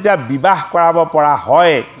ছোৱালীয়ে যেতিয়া বিবাহ কৰাব পৰা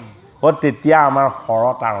হয় তেতিয়া আমাৰ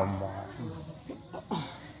শৰত আৰম্ভ হয়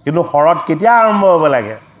কিন্তু শৰত কেতিয়া আৰম্ভ হ'ব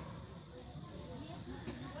লাগে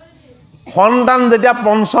সন্তান যেতিয়া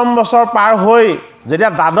 ৫ম বছৰ পাৰ হৈ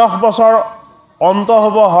যেতিয়া দ্বাদশ বছৰ অন্ত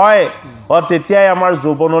হ'ব হয় তেতিয়াই আমাৰ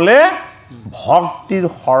যৌৱনলৈ ভক্তিৰ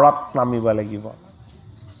শৰত নামিব লাগিব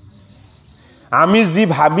আমি যি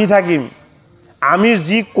ভাবি থাকিম আমি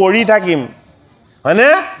যি কৰি থাকিম হয়নে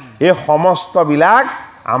এই সমস্তবিলাক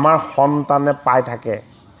আমাৰ সন্তানে পাই থাকে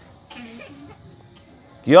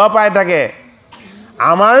কিয় পাই থাকে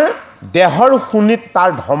আমাৰ দেহৰ খুনিত তাৰ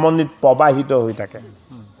ধমনীত প্ৰবাহিত হৈ থাকে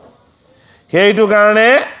সেইটো কাৰণে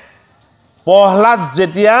প্ৰহ্লাদ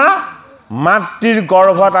যেতিয়া মাতৃৰ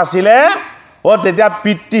গৰ্ভত আছিলে তেতিয়া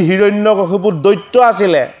পিতৃ হিৰণ্যকশিপু দৈত্য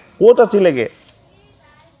আছিলে ক'ত আছিলেগে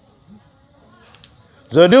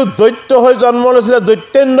যদিও দৈত্য হৈ জন্ম লৈছিলে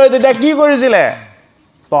দৈত্যেন্দ্ৰই তেতিয়া কি কৰিছিলে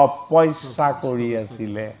তপস্যা কৰি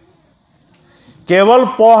আছিলে কেৱল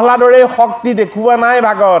প্ৰহ্লাদৰে শক্তি দেখুওৱা নাই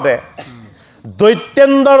ভাগৱতে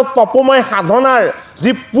দৈত্যেন্দ্ৰৰ তপময় সাধনাৰ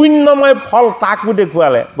যি পুণ্যময় ফল তাকো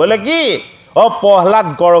দেখুৱালে বোলে কি প্ৰহ্লাদ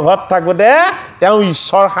গৰ্ভত থাকোঁতে তেওঁ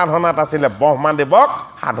ঈশ্বৰ সাধনাত আছিলে ব্ৰহ্মাদেৱক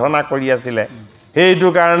সাধনা কৰি আছিলে সেইটো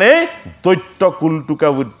কাৰণে দৈত্য কুলটোকে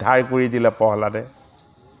উদ্ধাৰ কৰি দিলে প্ৰহ্লাদে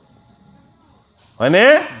হয়নে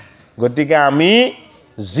গতিকে আমি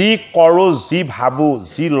যি কৰোঁ যি ভাবোঁ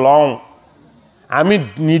যি লওঁ আমি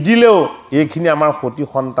নিদিলেও এইখিনি আমাৰ সতি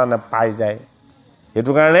সন্তানে পাই যায়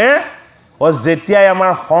সেইটো কাৰণে যেতিয়াই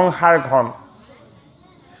আমাৰ সংসাৰখন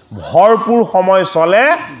ভৰপূৰ সময় চলে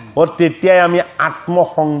তেতিয়াই আমি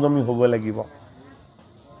আত্মসংযমী হ'ব লাগিব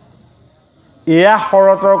এয়া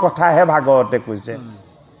শৰতৰ কথাহে ভাগৱতে কৈছে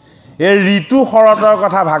এই ঋতু শৰতৰ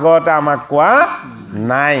কথা ভাগৱতে আমাক কোৱা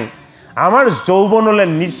নাই আমাৰ যৌৱনলৈ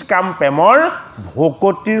নিষ্কাম প্ৰেমৰ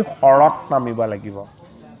ভকতিৰ শৰত নামিব লাগিব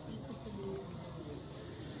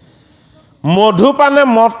মধুপানে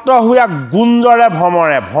মত্ত হোৱা গুঞ্জৰে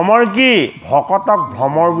ভ্ৰমৰে ভ্ৰমৰ কি ভকতক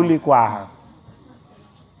ভ্ৰমৰ বুলি কোৱা হয়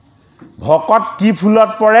ভকত কি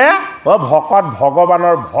ফুলত পৰে ভকত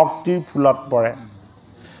ভগৱানৰ ভক্তিৰ ফুলত পৰে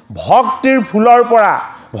ভক্তিৰ ফুলৰ পৰা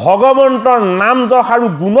ভগৱন্তৰ নাম যশ আৰু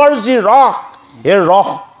গুণৰ যি ৰস এই ৰস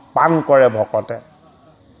পান কৰে ভকতে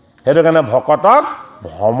সেইটো কাৰণে ভকতক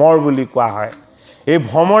ভ্ৰমৰ বুলি কোৱা হয় এই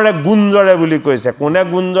ভ্ৰমৰে গুঞ্জৰে বুলি কৈছে কোনে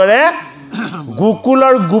গুঞ্জৰে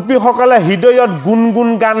গোকুলৰ গোপীসকলে হৃদয়ত গুণ গুণ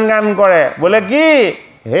গান গান কৰে বোলে কি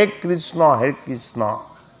হে কৃষ্ণ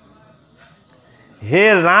হে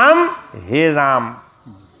ৰাম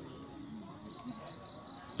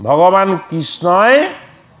ভগৱান কৃষ্ণই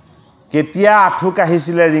কেতিয়া আঁঠু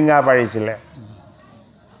কাঢ়িছিলে ৰিঙা পাৰিছিলে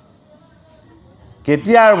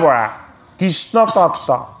কেতিয়াৰ পৰা কৃষ্ণ তত্ত্ব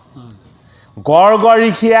গৰ্গ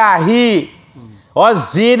ঋষিয়ে আহি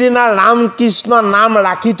যিদিনা ৰাম কৃষ্ণ নাম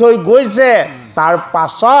ৰাখি থৈ গৈছে তাৰ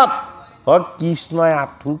পাছত কৃষ্ণই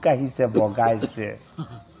আঁঠু কাঢ়িছে বগাইছে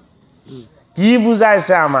কি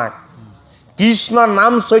বুজাইছে আমাক কৃষ্ণ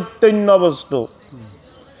নাম চৈতন্য বস্তু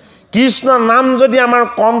কৃষ্ণ নাম যদি আমাৰ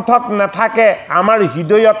কণ্ঠত নাথাকে আমাৰ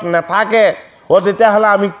হৃদয়ত নাথাকে তেতিয়াহ'লে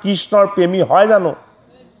আমি কৃষ্ণৰ প্ৰেমী হয় জানো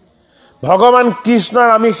ভগৱান কৃষ্ণৰ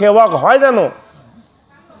আমি সেৱক হয় জানো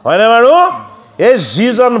হয়নে বাৰু এই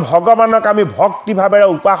যিজন ভগৱানক আমি ভক্তিভাৱেৰে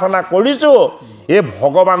উপাসনা কৰিছোঁ এই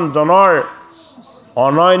ভগৱানজনৰ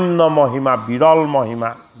অনন্য মহিমা বিৰল মহিমা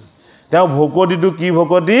তেওঁ ভকতিটো কি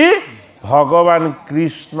ভকতি ভগৱান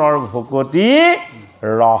কৃষ্ণৰ ভকতি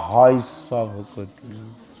ৰহস্য ভকতি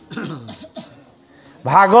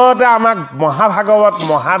ভাগৱতে আমাক মহাভাগৱত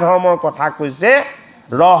মহাধৰ্মৰ কথা কৈছে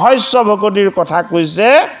ৰহস্য ভকতিৰ কথা কৈছে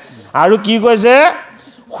আৰু কি কৈছে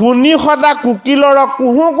শুনি সদা কুকিলৰ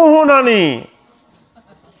কুহু কুহু ধ্বনি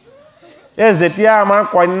যেতিয়া আমাৰ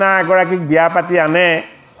কন্যা এগৰাকীক বিয়া পাতি আনে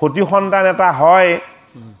সতি সন্তান এটা হয়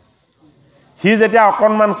সি যেতিয়া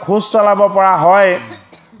অকণমান খোজ চলাব পৰা হয়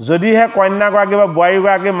যদিহে কন্যাগৰাকী বা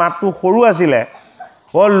বোৱাৰীগৰাকীৰ মাতটো সৰু আছিলে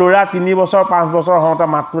ল'ৰা 3 বছৰ 5 বছৰ হওঁতে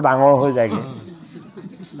মাতটো ডাঙৰ হৈ যায়গৈ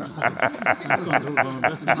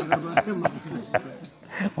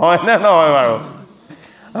হয়নে নহয় বাৰু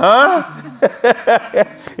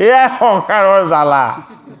এয়া সংসাৰৰ জ্বালা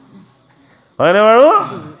হয়নে বাৰু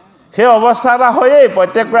সেই অৱস্থা এটা হয়েই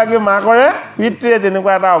প্ৰত্যেকগৰাকী মাকৰে পিতৃয়ে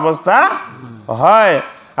তেনেকুৱা এটা অৱস্থা হয়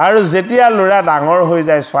আৰু যেতিয়া ল'ৰা ডাঙৰ হৈ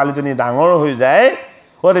যায় ছোৱালীজনী ডাঙৰ হৈ যায়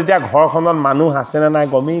তেতিয়া ঘৰখনত মানুহ আছেনে নাই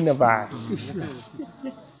গমেই নাপায়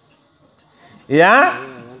এয়া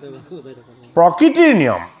প্ৰকৃতিৰ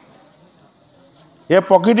নিয়ম এই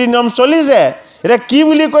প্ৰকৃতিৰ নিয়ম চলিছে এতিয়া কি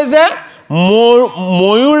বুলি কৈছে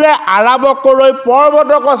ময়ূৰে আৰাবকলৈ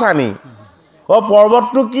পৰ্বতক চানি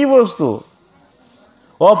পৰ্বতটো কি বস্তু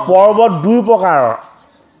পৰ্বত দুই প্ৰকাৰৰ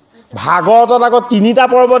ভাগৱতত আকৌ তিনিটা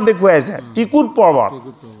পৰ্বত দেখুৱাইছে ত্ৰিকুট পৰ্বত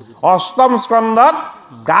অষ্টম স্কন্ধত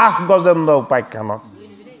গাহ গজেন্দ্ৰ উপাখ্যানত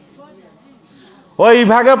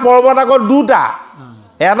ইভাগে পৰ্বত আকৌ দুটা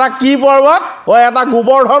এটা কি পৰ্বত এটা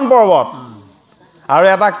গোবৰ্ধন পৰ্বত আৰু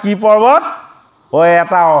এটা কি পৰ্বত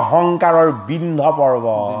এটা অহংকাৰৰ বিন্ধ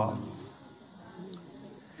পৰ্বত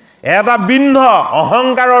এটা বিন্ধ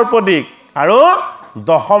অহংকাৰৰ প্ৰতীক আৰু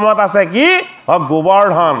দশমত আছে কি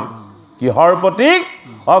গোবৰ্ধন কিহৰ প্ৰতীক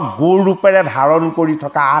গো ৰূপেৰে ধাৰণ কৰি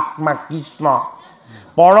থকা আত্মা কৃষ্ণ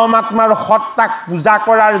পৰমাত্মাৰ সত্তাক পূজা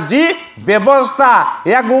কৰাৰ যি ব্যৱস্থা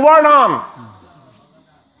এয়া গোবৰ্ধন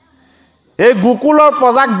এই গোকুলৰ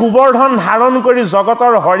প্ৰজাক গোবৰ্ধন ধাৰণ কৰি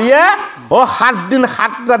জগতৰ হৰিয়ে 7 দিন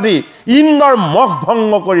 7 ৰাতি ইন্দ্ৰৰ মুখ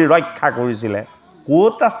ভংগ কৰি ৰক্ষা কৰিছিলে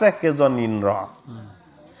ক'ত আছে সেইজন ইন্দ্ৰ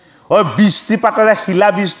বৃষ্টিপাতেৰে শিলা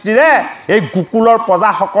বৃষ্টিৰে এই গোকুলৰ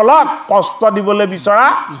প্ৰজাসকলক কষ্ট দিবলৈ বিচৰা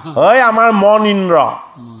আমাৰ মন ইন্দ্ৰ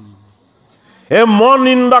এই মন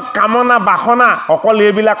ইন্দ্ৰ কামনা বাসনা অকল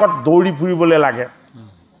এইবিলাকত দৌৰি ফুৰিবলৈ লাগে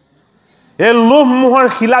এই লোভ মোহৰ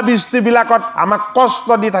শিলা বৃষ্টিবিলাকত আমাক কষ্ট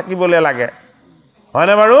দি থাকিবলৈ লাগে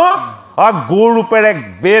হয়নে বাৰু গো ৰূপেৰে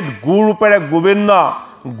বেদ গো ৰূপেৰে গোবিন্দ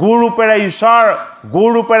গো ৰূপেৰে ঈশ্বৰ গো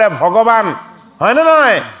ৰূপেৰে ভগৱান হয়নে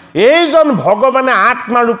নহয় এইজন ভগৱানে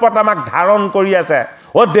আত্মা ৰূপত আমাক ধাৰণ কৰি আছে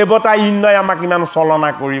দেৱতা ইন্দ্ৰই আমাক ইমান চলনা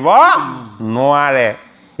কৰিব নোৱাৰে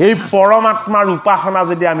এই পৰমাত্মাৰ উপাসনা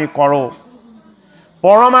যদি আমি কৰোঁ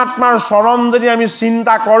পৰমাত্মাৰ চৰণ যদি আমি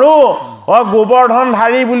চিন্তা কৰোঁ গোবৰ্ধন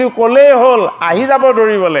ধাৰী বুলি ক'লেই হ'ল আহি যাব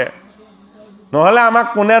ধৰিবলৈ নহ'লে আমাক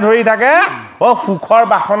কোনে ধৰি থাকে সুখৰ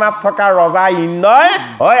বাসনাত থকা ৰজা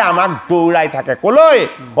ইন্দ্ৰই আমাক দৌৰাই থাকে ক'লৈ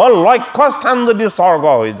লক্ষ্য স্থান যদি স্বৰ্গ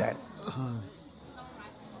হৈ যায়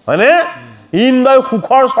হয়নে ইন্দ্ৰই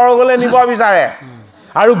সুখৰ স্বৰ্গলৈ নিব বিচাৰে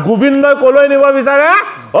আৰু গোবিন্দই ক'লৈ নিব বিচাৰে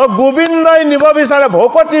গোবিন্দই নিব বিচাৰে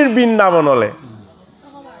ভকতিৰ বৃন্দাবনলৈ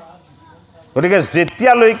গতিকে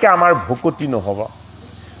যেতিয়ালৈকে আমাৰ ভকতি নহ'ব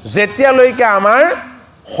যেতিয়ালৈকে আমাৰ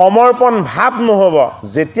সমৰ্পণ ভাৱ নহ'ব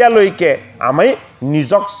যেতিয়ালৈকে আমি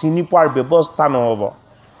নিজক চিনি পোৱাৰ ব্যৱস্থা নহ'ব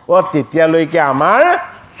তেতিয়ালৈকে আমাৰ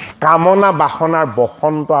কামনা বাসনাৰ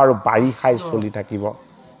বসন্ত আৰু বাৰিষাই চলি থাকিব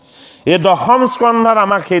এই দশম স্কন্ধত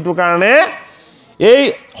আমাক সেইটো কাৰণে এই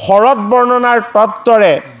শৰৎ বৰ্ণনাৰ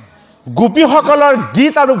তত্ত্বৰে গোপীসকলৰ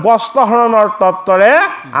গীত আৰু বস্ত্ৰহৰণৰ তত্ত্বৰে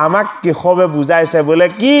আমাক কেশৱে বুজাইছে বোলে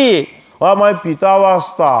কি মই পীত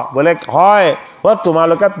বস্ত্ৰ বোলে হয়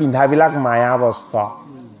তোমালোকে পিন্ধাবিলাক মায়া বস্ত্ৰ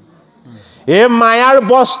এই মায়াৰ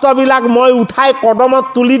বস্ত্ৰবিলাক মই উঠাই কদমত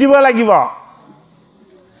তুলি দিব লাগিব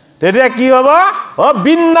তেতিয়া কি হ'ব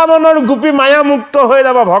বৃন্দাবনৰ গোপী মায়া মুক্ত হৈ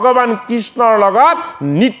যাব ভগৱান কৃষ্ণৰ লগত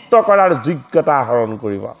নৃত্য কৰাৰ যোগ্যতা আহৰণ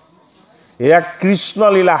কৰিব এয়া কৃষ্ণ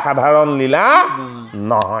লীলা সাধাৰণ লীলা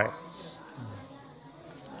নহয়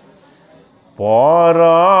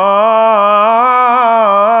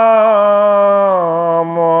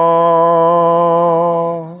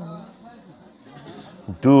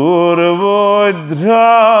দুৰ্বোধ্য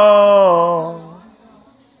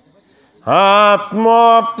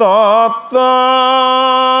আত্মতত্ত্ব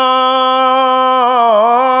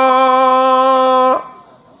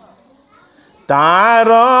তাৰ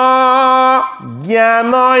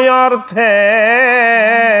জ্ঞানয়ৰ্থে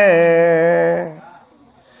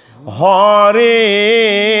হৰি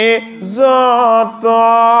যত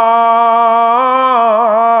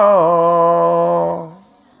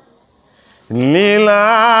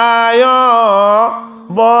লীলায়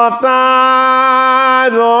বতাৰ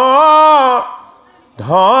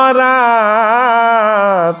ধৰাতো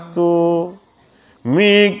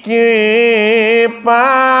মিকৃপা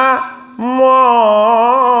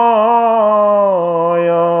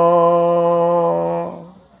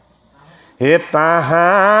হে তাহান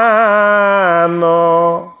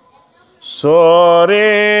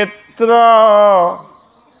চৰিত্ৰ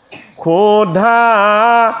ক্ষুধা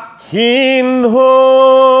সিন্ধু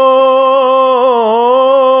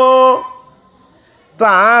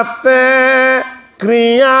তাতে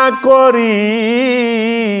ক্ৰিয়া কৰি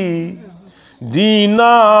দীন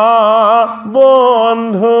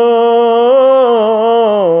বন্ধু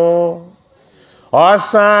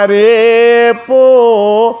অসাৰে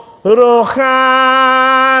পুৰুষাৰ্থ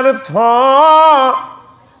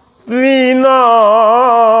তৃণৰ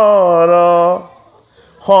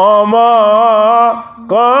সম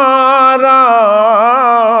কৰয়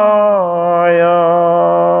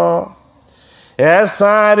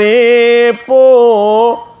এসাৰে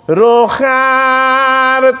পুৰুষাৰ্থ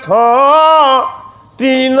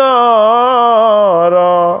তৃণৰ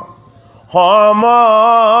সম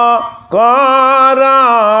কৰয়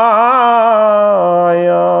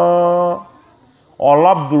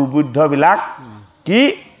অলপ দুৰ্বুদ্ধবিলাক কি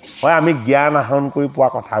হয় আমি জ্ঞান আহৰণ কৰি পোৱা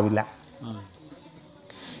কথাবিলাক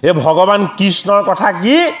এই ভগৱান কৃষ্ণৰ কথা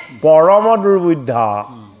কি পৰম দুৰ্বুদ্ধ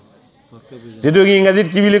যেটো ইংৰাজীত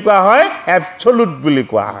কি বুলি কোৱা হয় এবছলুট বুলি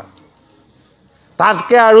কোৱা হয়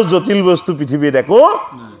তাতকে আৰু জটিল বস্তু পৃথিৱীত একো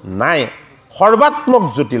নাই সৰ্বাত্মক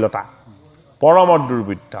জটিলতা পৰম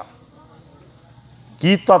দুৰ্বুদ্ধ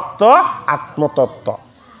কি তত্ত্ব আত্মতত্ত্ব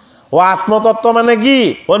ও আত্মতত্ত্ব মানে কি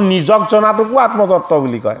ও নিজক জনাটোকো আত্মতত্ত্ব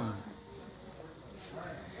বুলি কয়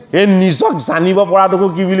এই নিজক জানিব পৰাটোকো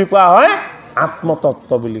কি বুলি কোৱা হয়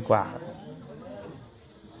আত্মতত্ত্ব বুলি কোৱা হয়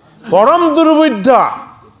পৰম দুৰ্বুদ্ধ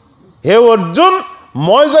হে অৰ্জুন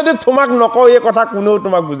মই যদি তোমাক নকওঁ এই কথা কোনেও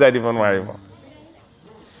তোমাক বুজাই দিব নোৱাৰিব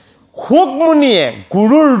শুকমুনিয়ে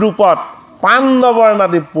গুৰুৰ ৰূপত পাণ্ডৱৰ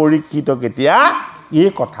নাদি পৰীক্ষিত কেতিয়া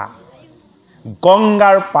এই কথা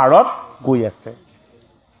গংগাৰ পাৰত কৈ আছে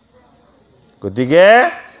গতিকে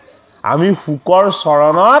আমি শুকৰ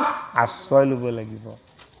চৰণত আশ্ৰয় ল'ব লাগিব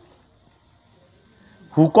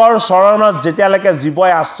শুকৰ চৰণত যেতিয়ালৈকে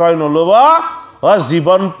জীৱই আশ্ৰয় নল'ব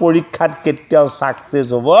জীৱন পৰীক্ষাত কেতিয়াও সাকসেস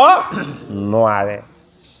হ'ব নোৱাৰে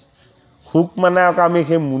শুক মানে আমি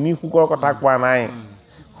সেই মুনি শুকৰ কথা কোৱা নাই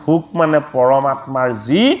শুক মানে পৰমাত্মাৰ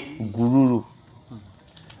যি গুৰু ৰূপ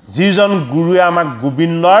যিজন গুৰুৱে আমাক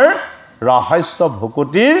গোবিন্দৰ ৰহস্য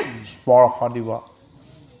ভকতিৰ স্পৰ্শ দিব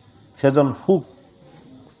সেজন শুক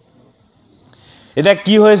এটা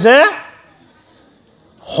কি হৈছে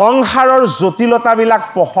সংসাৰৰ জটিলতাবিলাক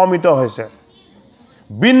প্ৰশমিত হৈছে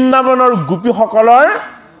বৃন্দাবনৰ গোপীসকলৰ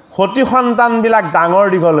সতি সন্তানবিলাক ডাঙৰ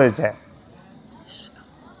দীঘল হৈছে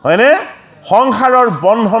হয়নে সংসাৰৰ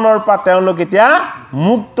বন্ধনৰ পৰা তেওঁলোক এতিয়া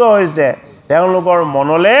মুক্ত হৈছে তেওঁলোকৰ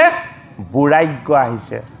মনলে বৈৰাগ্য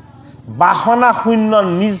আহিছে বাসনা শূন্য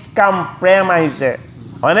নিষ্কাম প্ৰেম আহিছে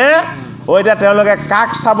হয়নে ও এতিয়া তেওঁলোকে কাক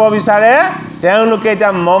চাব বিচাৰে তেওঁলোকে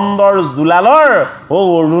এতিয়া নন্দৰ জুলালৰ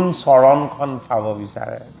অৰুণ চৰণখন চাব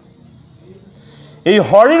বিচাৰে এই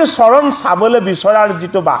হৰিৰ চৰণ চাবলৈ বিচৰাৰ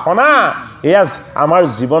যিটো বাসনা এয়া আমাৰ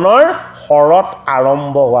জীৱনৰ শৰত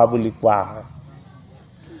আৰম্ভ হোৱা বুলি কোৱা হয়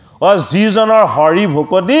যিজনৰ হৰি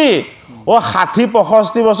ভকতি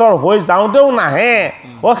 60-65 বছৰ হৈ যাওঁতেও নাহে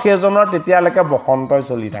সেইজনৰ তেতিয়ালৈকে বসন্তই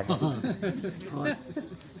চলি থাকে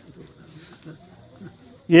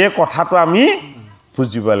এই কথাটো আমি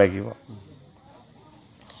বুজিব লাগিব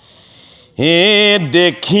হে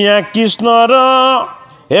দেখিয়া কৃষ্ণৰ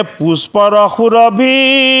হে পুষ্পৰ সুৰভি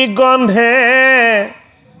গন্ধে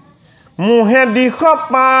মুহে দিশ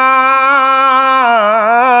পাশ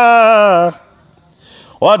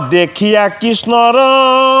দেখিয়া কৃষ্ণৰ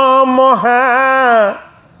মহা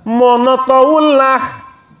মনত উল্লাস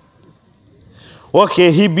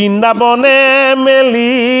সেহি বৃন্দাবনে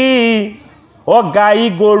মেলি গাই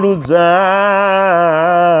গৰু যায়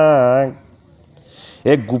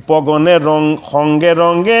গোপগণে সংগে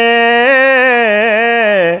ৰংগে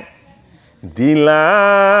দিলা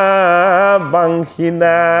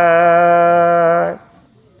বাংশিনা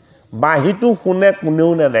বাঁহীটো শুনে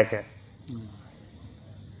কোনেও নেদেখে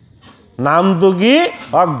নামটো কি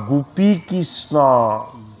গোপী কৃষ্ণ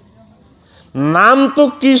নামটো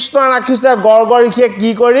কৃষ্ণ ৰাখিছে গড়গড়িখে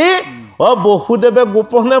কি কৰি বসুদেৱে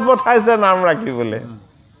গোপনে পঠাইছে নাম ৰাখিবলৈ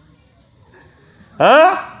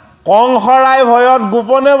কংসৰাই ভয়ত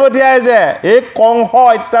গোপনে পঠিয়াইছে এই কংস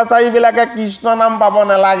অত্যাচাৰীবিলাকে কৃষ্ণ নাম পাব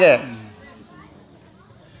নালাগে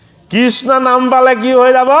কৃষ্ণ নাম পালে কি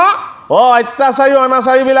হৈ যাব অত্যাচাৰী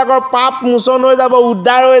অনাচাৰীবিলাকৰ পাপ মোচন হৈ যাব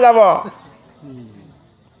উদ্ধাৰ হৈ যাব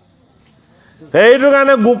সেইটো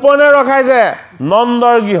কাৰণে গোপনে ৰখাইছে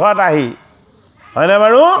নন্দৰ গৃহত আহি হয়নে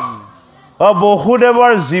বাৰু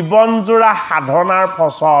বসুদেৱৰ জীৱনজোৰা সাধনাৰ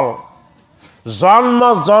ফচল জন্ম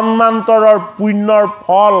জন্মান্তৰৰ পুণ্যৰ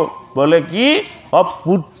ফল বলে কি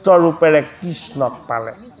পুত্ৰ ৰূপেৰে কৃষ্ণক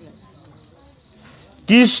পালে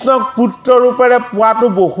কৃষ্ণক পুত্ৰ ৰূপেৰে পোৱাটো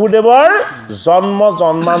বসুদেৱৰ জন্ম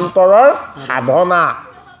জন্মান্তৰৰ সাধনা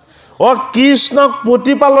কৃষ্ণক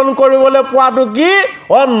প্ৰতিপালন কৰিবলৈ পোৱাটো কি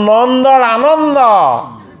নন্দৰ আনন্দ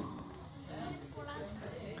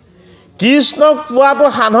কৃষ্ণক পোৱাটো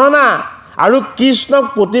সাধনা আৰু কৃষ্ণক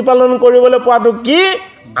প্ৰতিপালন কৰিবলৈ পোৱাটো কি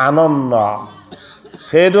আনন্দ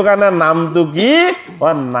সেইটো কাৰণে নামটো কি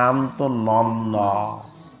নামটো নন্দ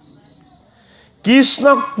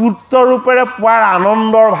কৃষ্ণক পুত্ৰ ৰূপেৰে পোৱাৰ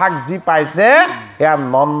আনন্দৰ ভাগ যি পাইছে সেয়া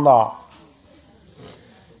নন্দ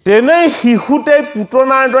তেনে শিশুতে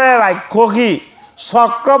পুতনাৰ দৰে ৰাক্ষসী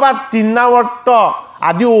চক্ৰবাদ তৃণাৱৰ্ত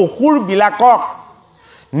আদি অসুৰবিলাকক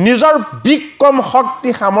নিজৰ বিক্ৰম শক্তি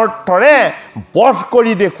সামৰ্থ্যৰে বধ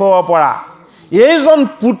কৰি দেখুৱাব পৰা এইজন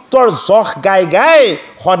পুত্ৰৰ যশ গাই গাই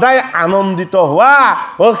সদায় আনন্দিত হোৱা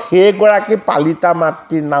সেইগৰাকী পালিতা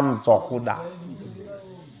মাতৃৰ নাম যশোদা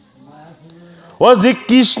যি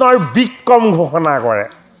কৃষ্ণৰ বিক্ৰম ঘোষণা কৰে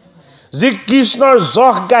যি কৃষ্ণৰ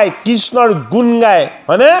যশ গায় কৃষ্ণৰ গুণ গায়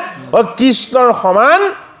হয়নে কৃষ্ণৰ সমান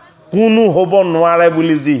কোনো হ'ব নোৱাৰে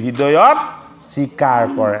বুলি যি হৃদয়ত স্বীকাৰ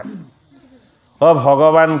কৰে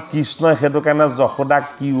ভগৱান কৃষ্ণই সেইটো কাৰণে যশোদাক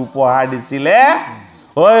কি উপহাৰ দিছিলে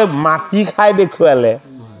মাটি খাই দেখুৱালে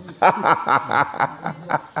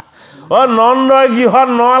নন্দৰ গৃহত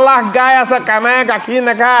 9 লাখ গাই আছে কানাই গাখীৰ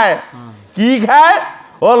নাখায় কি খায়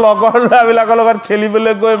লগৰ ল'ৰাবিলাকৰ লগত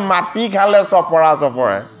খেলিবলৈ গৈ মাটি খালে চপৰা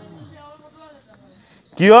চপৰে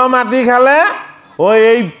কিয় মাটি খালে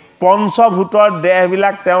এই পঞ্চভূতৰ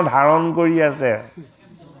দেহবিলাক তেওঁ ধাৰণ কৰি আছে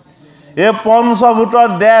এই পঞ্চভূতৰ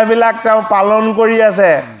দেহবিলাক তেওঁ পালন কৰি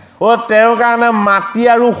আছে তেওঁৰ কাৰণে মাটি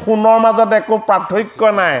আৰু সোণৰ মাজত একো পাৰ্থক্য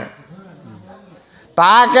নাই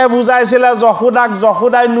তাকে বুজাইছিলে যশোদাক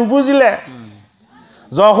যশোদাই নুবুজিলে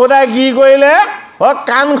যশোদাই কি কৰিলে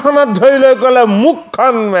কাণখনত ধৰি লৈ ক'লে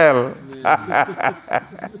মুখখন মেল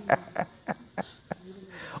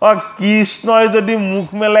কৃষ্ণই যদি মুখ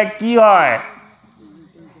মেলে কি হয়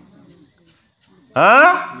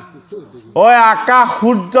আকাশ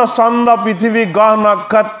সূৰ্য চন্দ্ৰ পৃথিৱী গ্ৰহ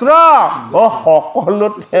নক্ষত্ৰ সকলো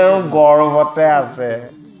তেওঁৰ গৰ্ভতে আছে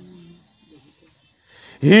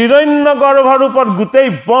হিৰণ্য গৰ্ভৰ ৰূপত গোটেই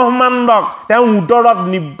ব্ৰহ্মাণ্ডক তেওঁ উদৰত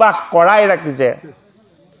নিবাস কৰাই ৰাখিছে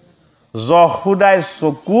যশোদাই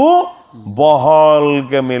চকু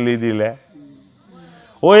বহলকে মেলি দিলে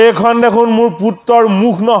এইখন দেখোন মোৰ পুত্ৰৰ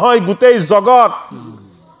মুখ নহয় গোটেই জগত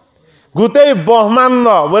গোটেই ব্ৰহ্মাণ্ড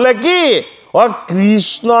বোলে কি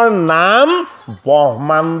কৃষ্ণৰ নাম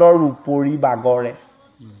ব্ৰহ্মাণ্ডৰ উপৰি বাগৰে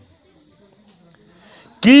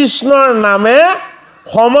কৃষ্ণৰ নামে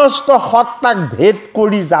সমস্ত সত্তাক ভেদ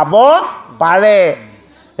কৰি যাব পাৰে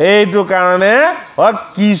এইটো কাৰণে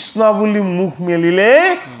কৃষ্ণ বুলি মুখ মেলিলে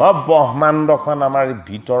ব্ৰহ্মাণ্ডখন আমাৰ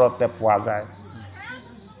ভিতৰতে পোৱা যায়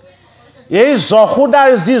এই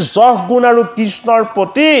যশোদাৰ যি যশ গুণ আৰু কৃষ্ণৰ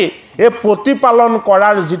প্ৰতি এই প্ৰতিপালন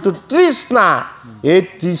কৰাৰ যিটো তৃষ্ণা এই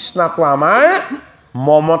তৃষ্ণাটো আমাৰ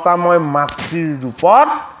মমতাময় মাতৃৰ ৰূপত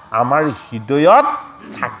আমাৰ হৃদয়ত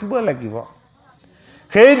থাকিব লাগিব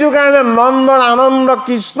সেইটো কাৰণে নন্দৰ আনন্দ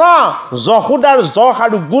কৃষ্ণ যশোদাৰ যশ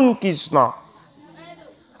আৰু গুণ কৃষ্ণ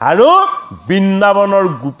আৰু বৃন্দাবনৰ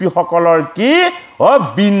গোপীসকলৰ কি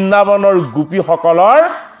বৃন্দাবনৰ গোপীসকলৰ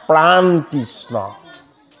প্ৰাণ কৃষ্ণ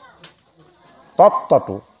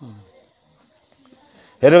তত্ত্বটো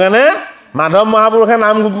সেইটো কাৰণে মাধৱ মহাপুৰুষে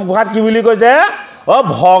নাম ঘোষাত কি বুলি কৈছে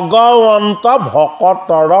ভগৱন্ত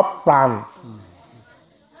ভকতৰ প্ৰাণ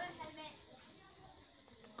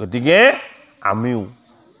গতিকে আমিও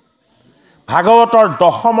ভাগৱতৰ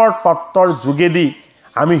দশমৰ তত্ত্বৰ যোগেদি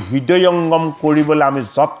আমি হৃদয়ংগম কৰিবলৈ আমি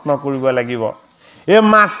যত্ন কৰিব লাগিব এই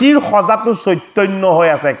মাটিৰ সজাটো চৈতন্য হৈ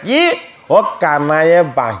আছে কি কানায়ে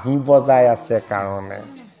বাঁহী বজাই আছে কাৰণে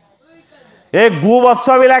এই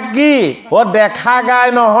গোবৎসবিলাক কি দেখা গাই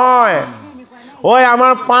নহয়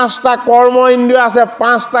আমাৰ 5টা কৰ্ম ইন্দ্ৰিয় আছে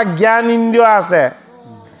 5টা জ্ঞান ইন্দ্ৰিয় আছে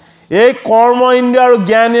এই কৰ্ম ইন্দ্ৰিয় আৰু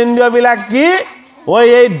জ্ঞান ইন্দ্ৰিয়বিলাক কি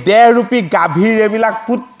এই দেহৰূপী গাভীৰ এইবিলাক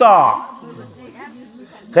পুত্ৰ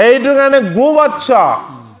সেইটো কাৰণে গোবৎস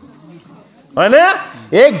হয়নে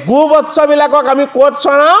এই গোবৎসবিলাকক আমি ক'ত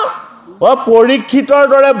চৰাওঁ পৰীক্ষিতৰ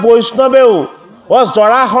দৰে বৈষ্ণৱেও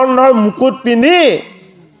জৰাসন্ধৰ মুকুট পিন্ধি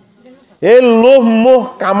এই লোভ মোহ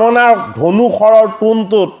কামনাৰ ধনুখৰৰ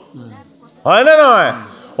টুনটোত হয়নে নহয়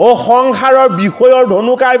সংসাৰৰ বিষয়ৰ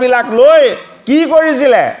ধনুকাৰবিলাক লৈ কি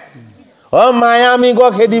কৰিছিলে মায়া মৃগ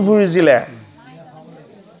খেদি ফুৰিছিলে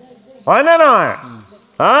হয়নে নহয়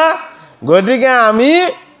গতিকে আমি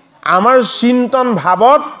আমাৰ চিন্তন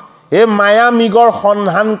ভাৱত এই মায়া মৃগৰ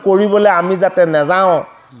সন্ধান কৰিবলৈ আমি যাতে নাযাওঁ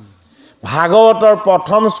ভাগৱতৰ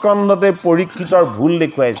প্ৰথম স্কন্ধতে পৰীক্ষিতৰ ভুল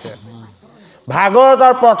দেখুৱাইছে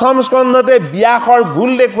ভাগৱতৰ প্ৰথম স্কন্ধতে ব্যাসৰ ভুল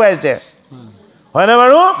দেখুৱাইছে হয়নে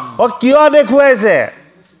বাৰু কিয় দেখুৱাইছে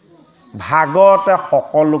ভাগৱতে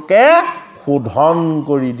সকলোকে শোধন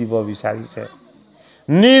কৰি দিব বিচাৰিছে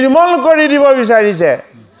নিৰ্মল কৰি দিব বিচাৰিছে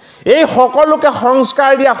এই সকলোকে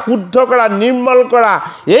সংস্কাৰ দিয়া শুদ্ধ কৰা নিৰ্মল কৰা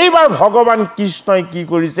এইবাৰ ভগৱান কৃষ্ণই কি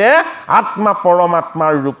কৰিছে আত্মা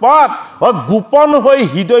পৰমাত্মাৰ ৰূপত গোপন হৈ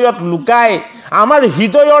হৃদয়ত লুকাই আমাৰ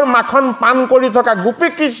হৃদয়ৰ মাখন পান কৰি থকা গোপী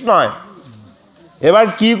কৃষ্ণই এবাৰ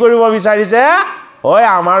কি কৰিব বিচাৰিছে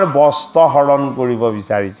আমাৰ বস্ত্ৰ হৰণ কৰিব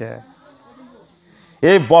বিচাৰিছে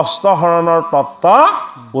এই বস্ত্ৰ হৰণৰ তত্ত্ব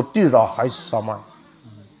অতি ৰহস্যময়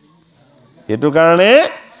এইটো কাৰণে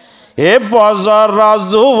হে বজ্ৰ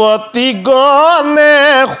যুৱতী গণে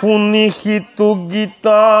শুনি সিটো গীত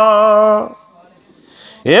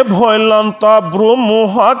এ ভৈলন্ত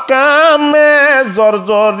ব্ৰহ্মোহ কামে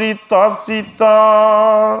জৰ্জৰিত চিত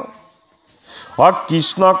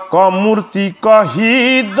কৃষ্ণ কমূৰ্তি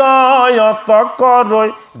হৃদয়ত কৰৈ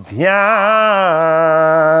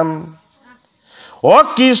ধ্যান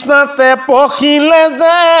কৃষ্ণতে পখিলে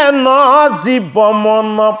যেন জীৱ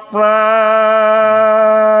মন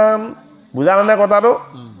প্ৰাণ বুজালানে কথাটো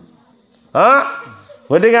হা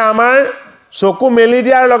গতিকে আমাৰ চকু মেলি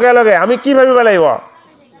দিয়াৰ লগে লগে আমি কি ভাবিব লাগিব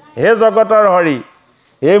হে জগতৰ হৰি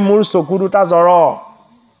এই মোৰ চকু দুটা জড়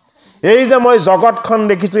এই যে মই জগতখন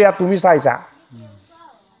দেখিছো ইয়াত তুমি চাইছা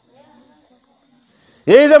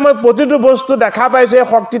এই যে মই প্ৰতিটো বস্তু দেখা পাইছো এই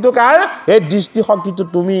শক্তিটো কাৰ এই দৃষ্টি শক্তিটো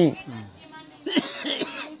তুমি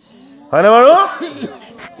হয়নে বাৰু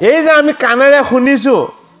এই যে আমি কাণেৰে শুনিছো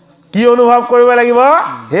কি অনুভৱ কৰিব লাগিব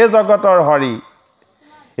হে জগতৰ হৰি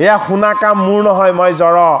এয়া শুনা কাম মোৰ নহয় মই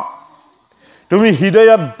জড় তুমি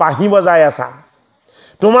হৃদয়ত বাঁহী বজাই আছা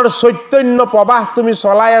তোমাৰ চৈতন্য প্ৰবাহ তুমি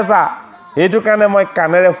চলাই আছা এইটো কাৰণে মই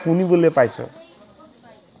কাণেৰে শুনিবলৈ পাইছো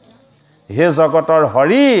হে জগতৰ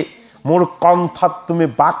হৰি মোৰ কণ্ঠত তুমি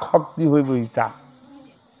বাক শক্তি হৈ বহিছা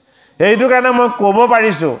এইটো কাৰণে মই ক'ব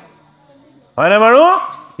পাৰিছো হয়নে বাৰু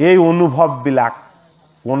এই অনুভৱবিলাক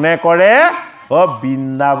কোনে কৰে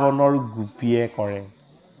বৃন্দাবনৰ গোপীয়ে কৰে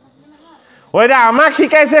ওইটা আমাক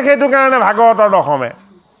শিকাইছে সেইটো কাৰণে ভাগৱতৰ দশমে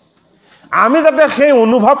আমি যাতে সেই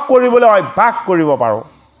অনুভৱ কৰিবলৈ অভ্যাস কৰিব পাৰো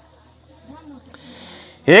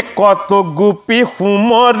কত গোপী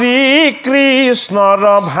সুমৰি কৃষ্ণৰ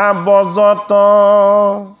ভাৱজত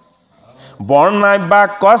বৰ্ণাইবা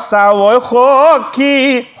কচাৱৈ সখী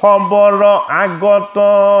খবৰ আগত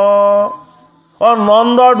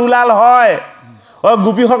নন্দৰ দুলাল হয়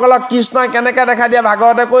গোপীসকলক কৃষ্ণই কেনেকে দেখা দিয়া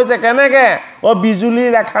ভাগৱতে কৈছে কেনেকে বিজুলী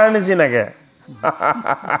ৰেখাৰ নিচিনাকে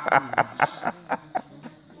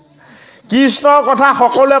কৃষ্ণৰ কথা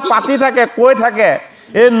সকলোৱে পাতি থাকে কৈ থাকে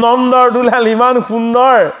এই নন্দৰ দুলাল ইমান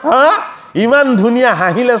সুন্দৰ হা ইমান ধুনীয়া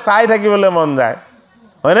হাঁহিলে চাই থাকিবলৈ মন যায়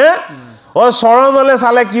হয়নে চৰণলৈ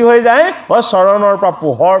চালে কি হৈ যায় চৰণৰ পৰা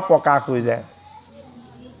পোহৰ প্ৰকাশ হৈ যায়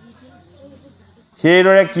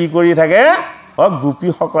সেইদৰে কি কৰি থাকে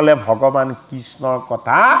গোপীসকলে ভগৱান কৃষ্ণৰ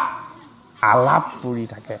কথা আলাপ কৰি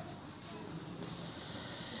থাকে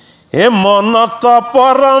হে মনত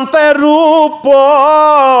পৰন্তে ৰূপ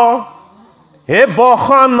হে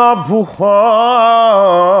বসন ভূষণ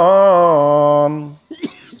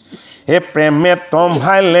হে প্ৰেমে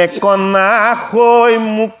তম্ভাইলে কনা হৈ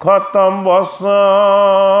মুখত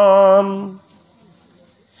বচন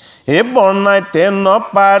হে বৰ্ণাইতে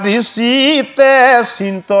নপাৰিছিতে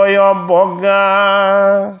চিন্তয় বগা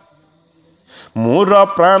মোৰ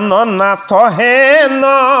প্ৰাণ নাথ হে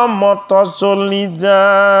মত চলি যা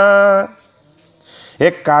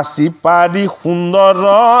কাশী পাৰি সুন্দৰ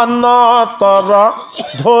নতৰ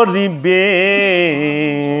ধৰিবে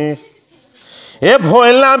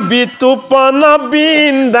ভৈলা বিতুপন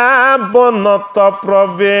বৃন্দাবনত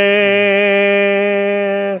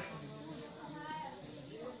প্ৰৱেশ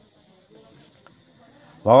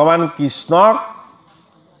ভগৱান কৃষ্ণক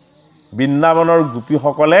বৃন্দাবনৰ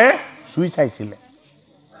গোপীসকলে চুই চাইছিলে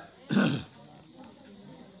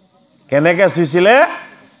কেনেকে চুইছিলে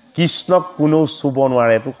কৃষ্ণক কোনেও চুব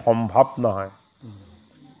নোৱাৰে এইটো সম্ভৱ নহয়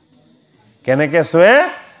কেনেকে চুৱে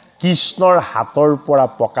কৃষ্ণৰ হাতৰ পৰা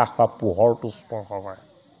প্ৰকাশ হোৱা পোহৰটো স্পৰ্শ কৰে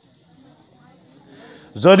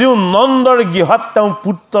যদিও নন্দৰ গৃহত তেওঁ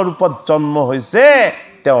পুত্ৰ ৰূপত জন্ম হৈছে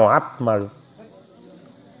তেওঁ আত্মাৰূপ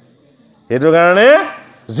সেইটো কাৰণে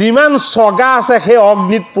যিমান সগা আছে সেই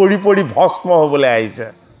অগ্নিত পৰি পৰি ভস্ম হ'বলৈ আহিছে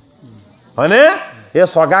হয়নে এই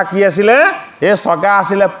সগা কি আছিলে এই সগা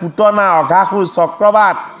আছিলে পুতনা অঘাসুৰ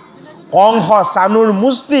চক্ৰবাত কংস চানুৰ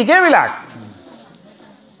মুষ্টিক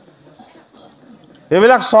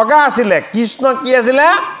এইবিলাক সগা আছিলে কৃষ্ণ কি আছিলে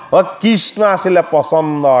কৃষ্ণ আছিলে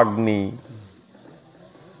পচন্দ অগ্নি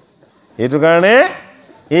এইটো কাৰণে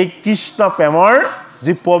এই কৃষ্ণ প্ৰেমৰ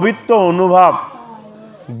যি পবিত্ৰ অনুভৱ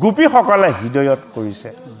গোপীসকলে হৃদয়ত কৰিছে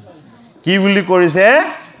কি বুলি কৰিছে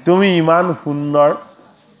তুমি ইমান সুন্দৰ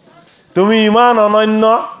তুমি ইমান অনন্য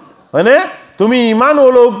হয়নে তুমি ইমান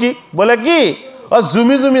অলৌকিক বলে কি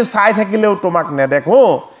জুমি জুমি চাই থাকিলেও তোমাক নেদেখো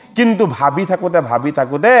কিন্তু ভাবি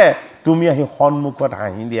থাকোতে তুমি আহি সন্মুখত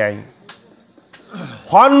হাঁহি দিয়াহি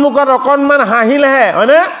সন্মুখত অকণমান হাঁহিলেহে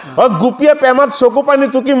হয়নে গোপীয়ে প্ৰেমত চকু পানী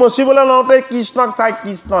টুকি মচিবলৈ লওঁতে কৃষ্ণক চাই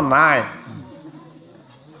কৃষ্ণ নাই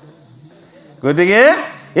গতিকে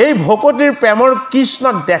এই ভকতিৰ প্ৰেমৰ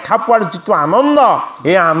কৃষ্ণক দেখা পোৱাৰ যিটো আনন্দ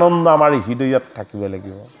এই আনন্দ আমাৰ হৃদয়ত থাকিব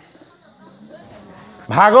লাগিব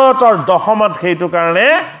ভাগৱতৰ দশমত সেইটো কাৰণে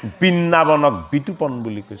বৃন্দাবনক বিতুপন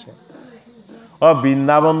বুলি কৈছে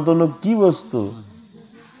বৃন্দাবনটোনো কি বস্তু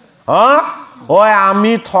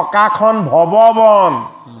আমি থকাখন ভৱবন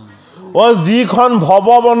যিখন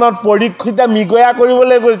ভৱবনত পৰীক্ষিতে মৃগয়া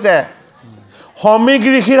কৰিবলৈ গৈছে সমীক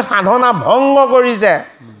ঋষিৰ সাধনা ভংগ কৰিছে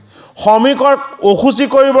সমীকৰ অসুচি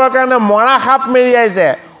কৰিবৰ কাৰণে মৰা সাপ মেৰিয়াইছে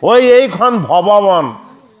এইখন ভৱবন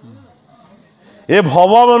এই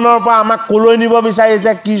ভৱবনৰ পৰা আমাক কলৈ নিব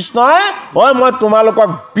বিচাৰিছে কৃষ্ণই মই তোমালোকক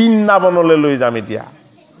বৃন্দাবনলৈ লৈ যাম এতিয়া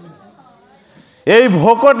এই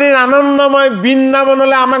ভকতিৰ আনন্দময়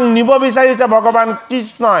বৃন্দাবনলৈ আমাক নিব বিচাৰিছে ভগৱান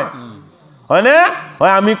কৃষ্ণই হয়নে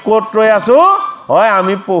আমি ক'ত ৰৈ আছো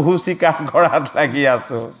আমি পহু চিকাৰ কৰাত লাগি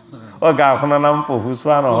আছো গাঁওখনৰ নাম পহু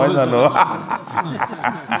চোৱা নহয় জানো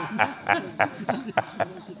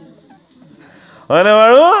হয়নে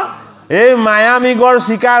বাৰু এই মায়া মৃগৰ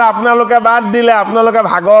চিকাৰ আপোনালোকে বাদ দিলে আপোনালোকে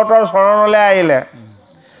ভাগৱতৰ চৰণলৈ আহিলে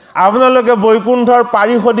আপোনালোকে বৈকুণ্ঠৰ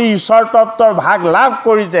পাৰিষদী ঈশ্বৰ তত্ত্বৰ ভাগ লাভ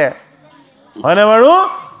কৰিছে হয়নে বাৰু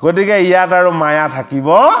গতিকে ইয়াত আৰু মায়া থাকিব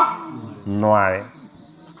নোৱাৰে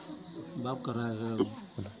বাপ কথা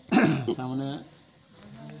তাৰমানে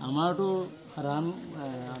আমাৰতো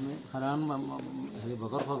সাধাৰণ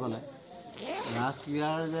ভকতসকলে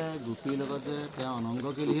ৰাসক্ৰিয়াৰ যে গোপীৰ লগত যে তেওঁ অনংগ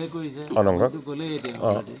কেলিহে কৰিছে ক'লেই এতিয়া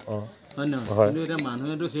হয় নহয় কিন্তু এতিয়া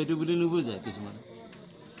মানুহেতো সেইটো বুলি নুবুজে কিছুমানে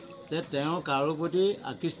যে তেওঁ কাৰো প্ৰতি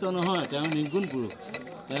আকৃষ্ট নহয় তেওঁ নিৰ্গুণ পুৰুষ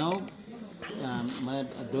তেওঁ মানে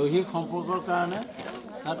দৈহিক সম্পৰ্কৰ কাৰণে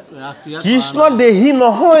তাত ৰাসক্ৰিয়া কৃষ্ণ দেহী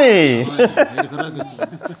নহয়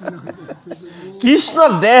কৃষ্ণ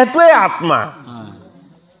দেহটোৱে আত্মা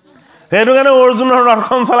সেইটো কাৰণে অৰ্জুনৰ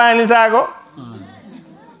ৰথখন চলাই আনিছে আকৌ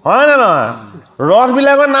হয় নে নহয়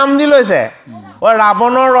ৰথবিলাকৰ নাম দি লৈছে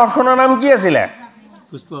ৰাৱণৰ ৰথখনৰ নাম কি আছিলে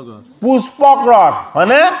পুষ্পক ৰথ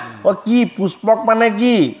হয়নে কি পুষ্পক মানে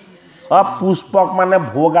কি পুষ্পক মানে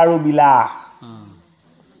ভোগ আৰু বিলাস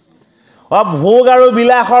ভোগ আৰু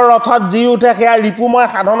বিলাসৰ ৰথত যি উঠে সেয়া ৰিপুময়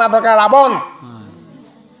সাধনা থকা ৰাৱণ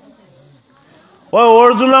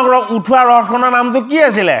অৰ্জুনক উঠোৱা ৰথখনৰ নামটো কি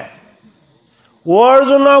আছিলে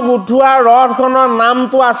অৰ্জুনক উঠোৱা ৰথখনৰ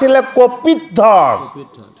নামটো আছিলে কপিধ্বজ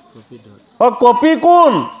কপি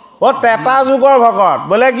কোন তেতা যুগৰ ভকত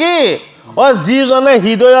বোলে কি যিজনে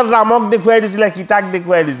হৃদয়ত ৰামক দেখুৱাই দিছিলে সীতাক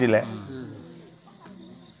দেখুৱাই দিছিলে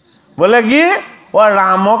বোলে কি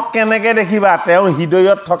ৰামক কেনেকে দেখিবা তেওঁ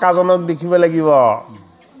হৃদয়ত থকা জনক দেখিব লাগিব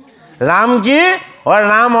ৰাম কি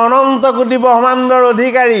ৰাম অনন্ত কোটি ব্ৰহ্মাণ্ডৰ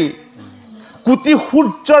অধিকাৰী কোটি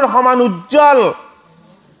সূৰ্যৰ সমান উজ্জ্বল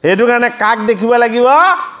সেইটো কাৰণে কাক দেখিব লাগিব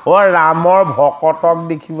ৰামৰ ভকতক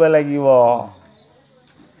দেখিব লাগিব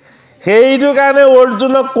সেইটো কাৰণে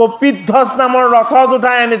অৰ্জুনক কপিধ্বজ নামৰ ৰথত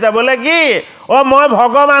উঠাই আনিছে বোলে কি মই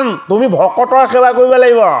ভগৱান তুমি ভকতৰ সেৱা কৰিব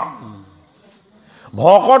লাগিব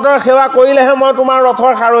ভকতৰ সেৱা কৰিলেহে মই তোমাৰ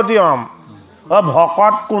ৰথৰ সাৰথি হ'ম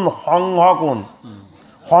ভকত কোন সংঘ কোন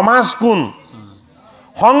সমাজ কোন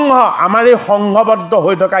সংঘ আমাৰ এই সংঘবদ্ধ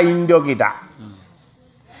হৈ থকা ইন্দ্ৰিয়কেইটা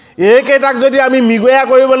এইকেইটাক যদি আমি মৃগয়া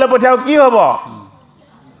কৰিবলৈ পঠিয়াও কি হ'ব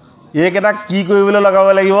এইকেইটাক কি কৰিবলৈ লগাব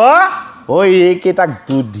লাগিব এইকেইটাক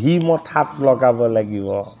দুধি মথাত লগাব লাগিব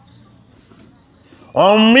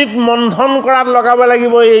অমৃত মন্থন কৰাত লগাব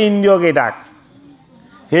লাগিব এই ইন্দ্ৰিয়কেইটাক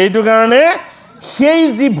সেইটো কাৰণে সেই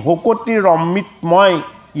যি ভকতিৰ অমৃতময়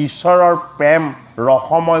ঈশ্বৰৰ প্ৰেম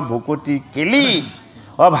ৰসময় ভকতিৰ কেলি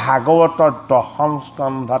ভাগৱতৰ দশম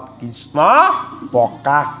স্কন্ধত কৃষ্ণ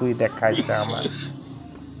প্ৰকাশ হৈ দেখাইছে আমাৰ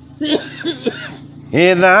হে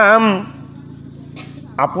ৰাম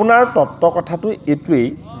আপোনাৰ তত্ত্ব কথাটো এইটোৱেই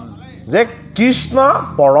যে কৃষ্ণ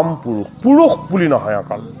পৰম পুৰুষ পুৰুষ বুলি নহয়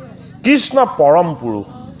অকল কৃষ্ণ পৰম পুৰুষ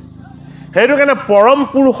সেইটো কাৰণে পৰম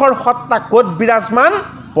পুৰুষৰ সত্তা ক'ত বিৰাজমান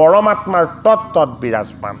পৰমাত্মাৰ তত্ত্বত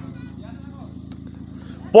বিৰাজমান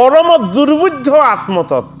পৰম দুৰ্বোধ্য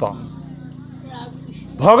আত্মতত্ত্ব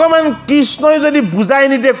ভগৱান কৃষ্ণই যদি বুজাই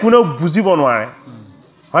নিদিয়ে কোনেও বুজিব নোৱাৰে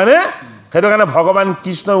হয়নে সেইটো কাৰণে ভগৱান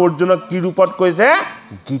কৃষ্ণই অৰ্জুনক কি ৰূপত কৈছে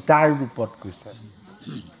গীতাৰ ৰূপত কৈছে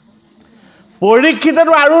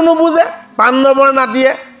পৰীক্ষিতেতো আৰু নুবুজে পাণ্ডৱৰ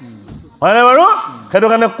নাতিয়ে হয়নে বাৰু সেইটো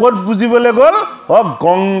কাৰণে ক'ত বুজিবলৈ গ'ল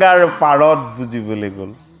গংগাৰ পাৰত বুজিবলৈ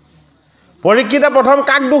গ'ল পৰীক্ষিতে প্ৰথম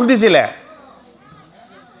কাক দুখ দিছিলে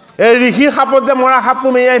এই ঋষিৰ সাপত যে মৰা সাপটো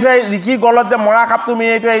মেৰিয়াই থৈ ঋষিৰ গলত যে মৰা সাপটো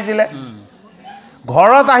মেৰিয়াই থৈ আহিছিলে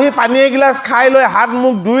ঘৰত আহি পানী এগিলাচ খাই লৈ হাত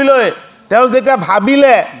মুখ ধুই লৈ তেওঁ যেতিয়া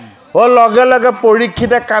ভাবিলে লগে লগে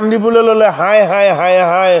পৰীক্ষিতে কান্দিবলৈ ল'লে হাই হাই হাই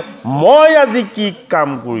হাই মই আজি কি কাম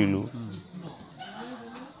কৰিলোঁ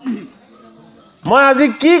মই আজি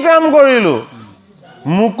কি কাম কৰিলোঁ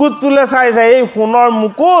মুকুট তোলে চাইছে এই সোণৰ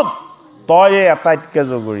মুকুট তই এটাইতকৈ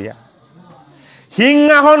জগৰীয়া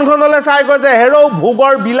সিংহাসনখনলৈ চাই কৈছে হেৰৌ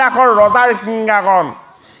ভোগৰ বিলাসৰ ৰজাৰ সিংহাসন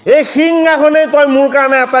এই সিংহাসনেই তই মোৰ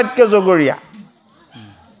কাৰণে আটাইতকৈ জগৰীয়া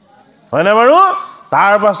হয়নে বাৰু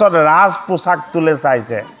তাৰ পাছত ৰাজ পোছাক তোলে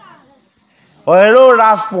চাইছে হেৰ'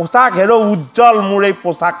 ৰাজ পোছাক, হেৰ' উজ্জ্বল মোৰ এই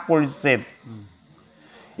পোছাক পৰিছে।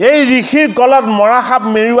 এই ঋষিৰ গলত মৰা সাপ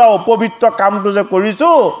মেৰুৱা অপবিত্ৰ কামটো যে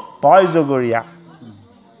কৰিছোঁ, তই জগৰীয়া।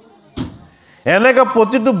 এনেকৈ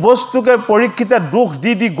প্ৰতিটো বস্তুকে পৰীক্ষিতে দুখ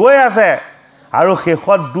দি দি গৈ আছে, আৰু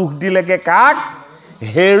শেষত দুখ দিলেগে কাক?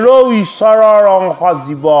 হেৰ' ঈশ্বৰৰ অংশ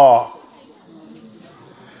জীৱ।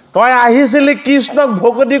 তই আহিছিলি কৃষ্ণক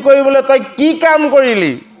ভকতি কৰিবলৈ, তই কি কাম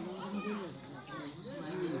কৰিলি?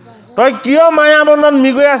 তই কিয় মায়াবনত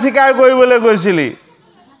মৃগয়া চিকাৰ কৰিবলৈ গৈছিলি?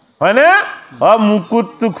 হয়নে?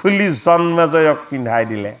 মুকুটটো খুলি জন্মেজয়ক পিন্ধাই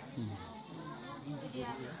দিলে,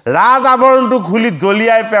 ৰাজ আৱৰণটো খুলি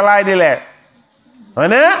দলিয়াই পেলাই দিলে।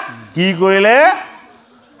 হয়নে? কি কৰিলে?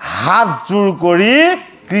 হাত জোৰ কৰি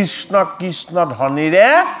কৃষ্ণ কৃষ্ণ ধ্বনিৰে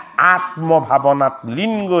আত্মভাৱনাত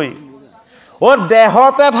লীন গৈ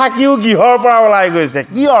দেহতে থাকিও গৃহৰ পৰা ওলাই গৈছে।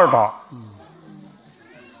 কি অৰ্থ?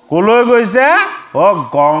 কলৈ গৈছে?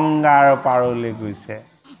 গংগাৰ পাৰলৈ গৈছে।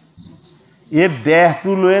 এই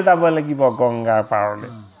দেহটো লৈয়ে যাব লাগিব গংগাৰ পাৰলৈ।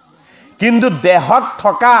 কিন্তু দেহত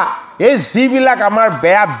থকা এই যিবিলাক আমাৰ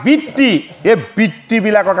বেয়া বৃত্তি, এই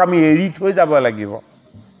বৃত্তিবিলাকক আমি এৰি থৈ যাব লাগিব।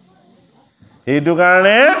 সেইটো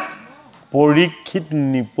কাৰণে পৰীক্ষিত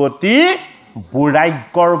নৃপতি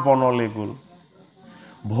বৈৰাগ্যৰ বনলৈ গ'ল,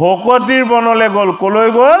 ভকতিৰ বনলৈ গ'ল। কলৈ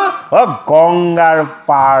গ'ল? গংগাৰ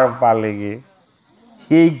পাৰ পালেগে।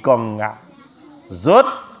 সেই গংগা য'ত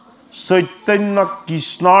চৈতন্য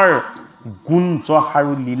কৃষ্ণৰ গুণ যশ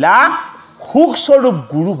আৰু লীলা সুখস্বৰূপ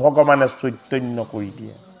গুৰু ভগৱানে চৈতন্য কৰি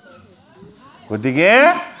দিয়ে। গতিকে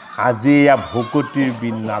আজি এয়া ভকতিৰ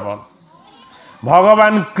বৃন্দাবন।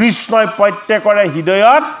 ভগৱান কৃষ্ণই প্ৰত্যেকৰে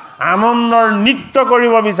হৃদয়ত আনন্দৰ নৃত্য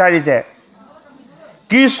কৰিব বিচাৰিছে।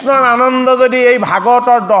 কৃষ্ণৰ আনন্দ যদি এই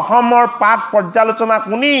ভাগৱতৰ দশমৰ পাঠ পৰ্যালোচনা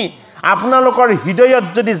শুনি আপোনালোকৰ হৃদয়ত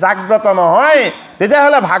যদি জাগ্ৰত নহয়,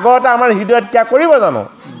 তেতিয়াহ'লে ভাগৱতে আমাৰ হৃদয়ত কিয় কৰিব জানো?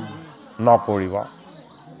 নকৰিব।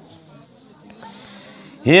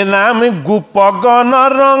 হে নাম গোপগণ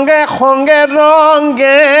ৰংগে সংগে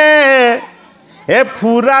ৰংগে, এ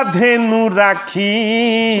ফুৰা ধেনু ৰাখি,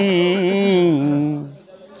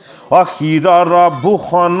 অশিৰৰ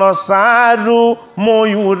ভূষণ চাৰু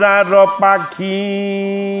ময়ূৰাৰ পাখি।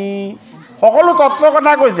 সকলো তত্ত্বৰ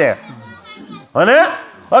কথা কৈছে। হয়নে?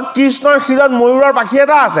 কৃষ্ণৰ শিৰত ময়ূৰৰ পাখি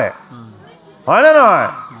এটা আছে, হয়নে নহয়?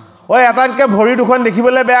 এটাইতকৈ ভৰি দুখন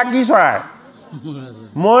দেখিবলৈ বেয়া কি চৰাই?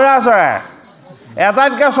 ময়ূৰা চৰাই।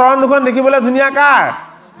 এটাইতকৈ চৰণ দুখন দেখিবলৈ ধুনীয়া কাৰ?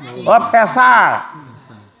 ফেঁচাৰ।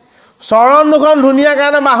 চৰণ দুখন ধুনীয়া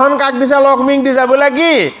কাৰণে বাহন কাক দিছে? লক্ষ্মীক দিছে। বোলে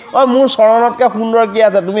কি? মোৰ চৰণতকৈ সুন্দৰ কি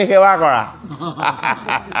আছে, তুমি সেৱা কৰা।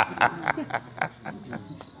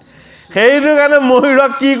 সেইটো কাৰণে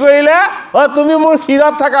ময়ূৰক কি কৰিলে? তুমি মোৰ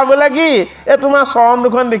শিৰত থাকা। বোলে কি? তোমাৰ চৰণ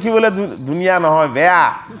দুখন দেখিবলৈ ধুনীয়া নহয়, বেয়া।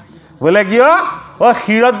 বোলে কিয়?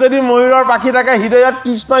 শিৰত যদি ময়ূৰৰ পাখি থাকে, হৃদয়ত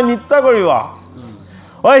কৃষ্ণই নৃত্য কৰিব।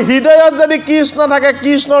 হৃদয়ত যদি কৃষ্ণ থাকে,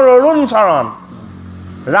 কৃষ্ণৰ অৰুণ চৰণ,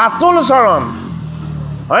 ৰাতুল চৰণ,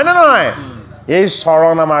 হয়নে নহয়? এই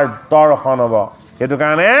চৰণ আমাৰ দৰ্শন হ'ব। সেইটো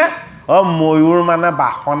কাৰণে ময়ূৰ মানে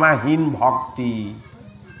বাসনাহীন ভক্তি,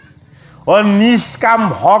 নিষ্কাম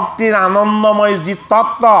ভক্তিৰ আনন্দময় যি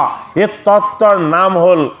তত্ত্ব, এই তত্ত্বৰ নাম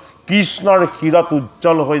হ'ল কৃষ্ণৰ শিৰত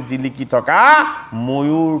উজ্জ্বল হৈ জিলিকি থকা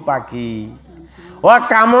ময়ূৰ পাখি।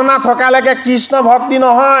 কামনা থকালৈকে কৃষ্ণ ভক্তি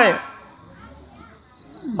নহয়,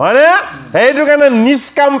 হয়নে? সেইটো কাৰণে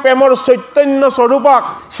নিষ্কাম প্ৰেমৰ চৈতন্য স্বৰূপক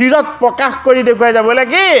শিৰত প্ৰকাশ কৰি দেখুৱাই যাবলৈ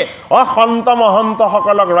কি? সন্ত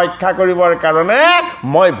মহন্তসকলক ৰক্ষা কৰিবৰ কাৰণে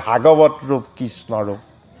মই ভাগৱত ৰূপ কৃষ্ণ ৰূপ।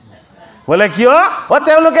 বোলে কিয়?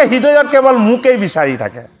 তেওঁলোকে হৃদয়ত কেৱল মোকেই বিচাৰি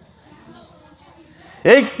থাকে।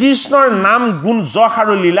 এই কৃষ্ণৰ নাম গুণ যশ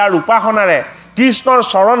আৰু লীলাৰ উপাসনাৰে, কৃষ্ণৰ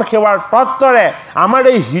চৰণ সেৱাৰ তত্ত্বৰে আমাৰ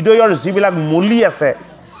এই হৃদয়ৰ যিবিলাক মলি আছে,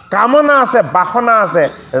 কামনা আছে, বাসনা আছে,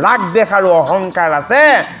 ৰাগ দেশ আৰু অহংকাৰ আছে,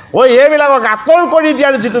 এইবিলাকক আঁতৰ কৰি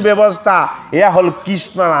দিয়াৰ যিটো ব্যৱস্থা, এয়া হ'ল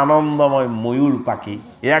কৃষ্ণৰ আনন্দময় ময়ূৰ পাখি।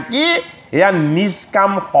 এয়া কি? এয়া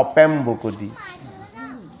নিষ্কাম সপেম ভকতি।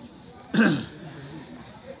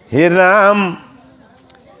 হে ৰাম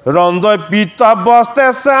ৰঞ্জয় পীত বস্তে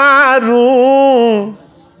চাৰু,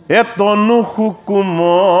 এ তনু সুকুমল,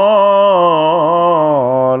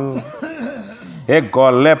 এ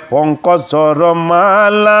গলে পংকজৰ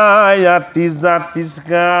মালা আতি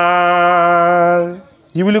জাতিষ্কাৰ।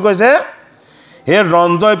 কি বুলি কৈছে? হে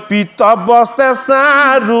ৰঞ্জয় পীত বস্তে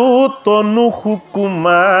চাৰু, তনু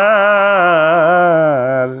সুকুমাৰ,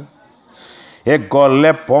 এ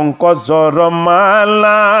গলে পংকজৰ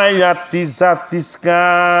মালা আতি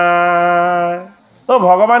জাতিষ্কাৰ।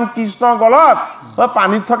 ভগৱান কৃষ্ণৰ গলত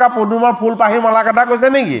পানীত থকা পদুমৰ ফুল পাহি মালা কথা কৈছে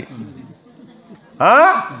নেকি?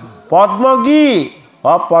 পদ্ম কি?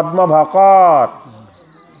 পদ্ম ভকত।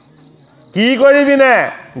 কি কৰিবিনে?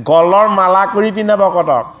 গলৰ মালা কৰি পিনে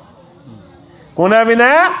ভকতক কোনে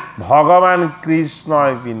পিনে ভগৱান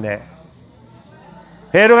কৃষ্ণই পিনে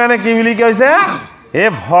সেইটো কাৰণে কি বুলি কৈছে এ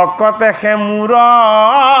ভকতে খে মূৰ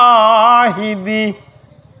হিদি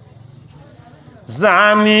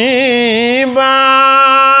জানিবা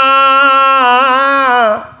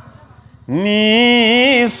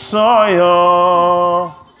নিশ্চয়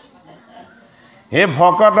হে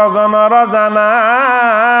ভকতজনৰ জানা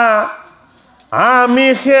আমি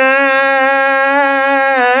সে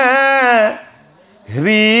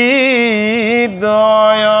হৃদয়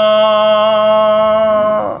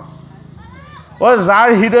যাৰ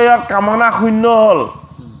হৃদয়ত কামনা শূন্য হ'ল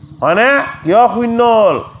হয়নে কিয় শূন্য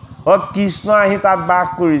হ'ল কৃষ্ণ আহি তাত বাস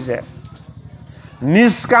কৰিছে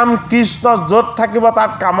নিষ্কাম কৃষ্ণ য'ত থাকিব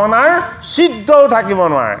তাত কামনাৰ ছিদ্ৰও থাকিব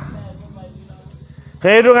নোৱাৰে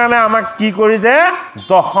সেইটো কাৰণে আমাক কি কৰিছে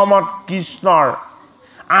দশমত কৃষ্ণৰ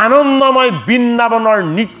আনন্দময় বৃন্দাবনৰ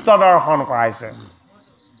নিত্য দৰ্শন কৰাইছে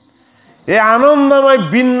এই আনন্দময়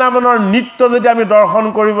বৃন্দাবনৰ নিত্য যদি আমি দৰ্শন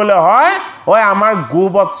কৰিবলৈ হয় আমাৰ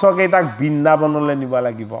গো-বৎস কেইটাক বৃন্দাবনলৈ নিব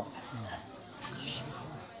লাগিব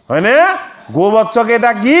হয়নে গো-বৎস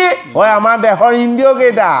কেইটা কি আমাৰ দেহৰ ইন্দ্ৰিয়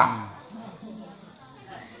কেইটা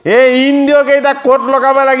এই ইন্দ্ৰিয় কেইটা ক'ত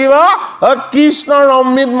লগাব লাগিব কৃষ্ণৰ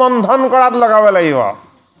অমৃত মন্থন কৰাত লগাব লাগিব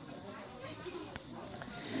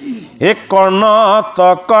এই কৰ্ণত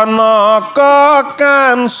কনক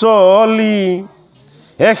কাঞ্চলি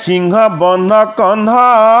এ সিংহ বন্ধ কন্ধ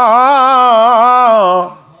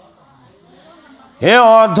হে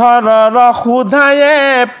অধৰৰ সুধায়ে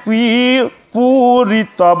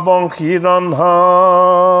পুৰিত বংশী ৰন্ধ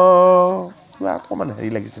অকণমান হেৰি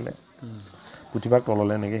লাগিছিলে পুথিভাগ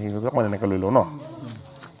তললৈ এনেকৈ হেৰি অকণমান এনেকৈ লৈ লওঁ ন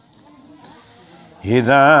হে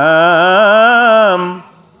ৰাম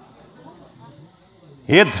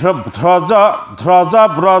হে ধ্ৰজ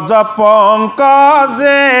ব্ৰজ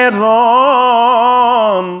পংকজে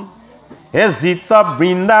ৰণ হে জিত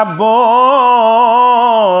বৃন্দাবন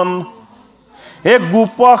হে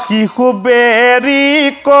গোপ শিশু বেৰি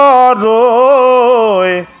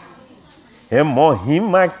কৰৈ হে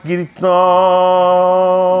মহিমা কীৰ্তন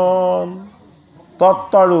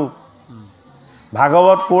তত্ত্বৰূপ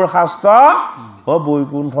ভাগৱত কোৰ শাস্ত্ৰ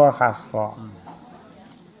বৈকুণ্ঠৰ শাস্ত্ৰ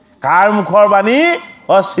কাৰ মুখৰ বাণী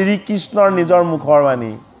শ্ৰীকৃষ্ণৰ নিজৰ মুখৰ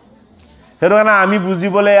বাণী সেইটো কাৰণে আমি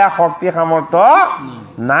বুজিবলৈ এয়া শক্তি সামৰ্থ্য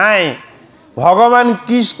নাই ভগৱান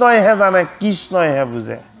কৃষ্ণইহে জানে কৃষ্ণইহে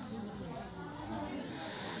বুজে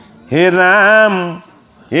হে ৰাম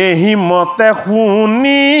এহি মতে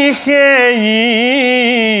শুনি সেই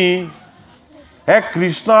হে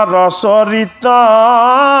কৃষ্ণ ৰচৰিত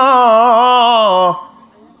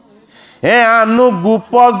হে আনু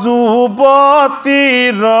গোপ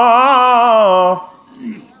যুৱতীৰ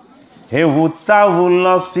হে উত্তা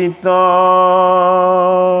উল্লসিত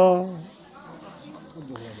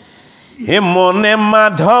হে মনে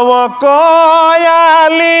মাধৱ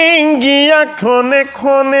কয়ালিঙ্গিয়া খনে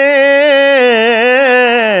খনে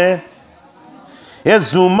এ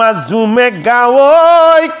জুমা জুমে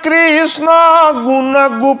গাৱৈ কৃষ্ণ গুণ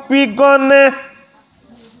গোপী গণে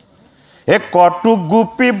এ কটু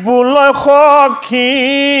গোপী বোলৈ সখী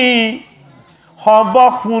হব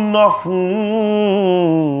শুন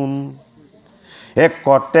শুন এ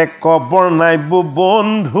কতে কবৰ নাইব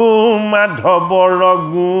বন্ধু মাধৱৰ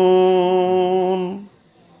গুণ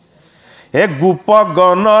এ গোপ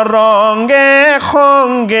গণ ৰংগে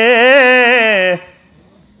সংগে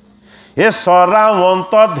এ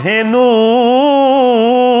চৰাৱন্ত ধেনু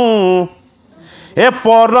এ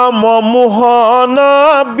পৰম মোহন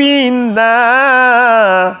বিন্দা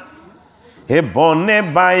হে বনে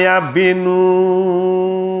বায়া বেনু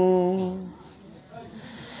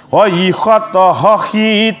ইশত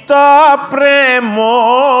হসিত প্ৰেম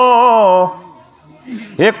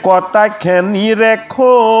এ কটা খেনিৰে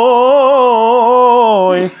খৈ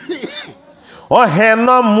হেন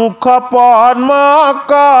মুখ পদ্ম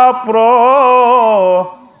কপ্ৰ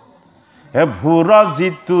হে ভূৰ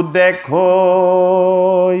যিটো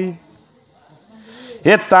দেখৈ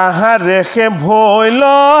এ তাহাৰে সে ভৈল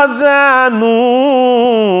জানো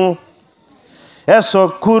এ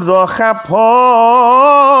চকু ৰখা ফল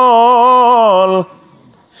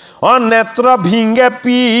নেত্ৰ ভিংগে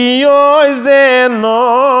পিয়ৈ যেন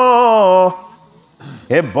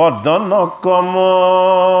হে বদন কমল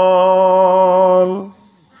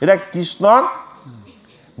এতিয়া কৃষ্ণক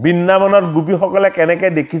বৃন্দাবনত গোপীসকলে কেনেকৈ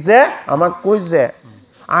দেখিছে আমাক কৈছে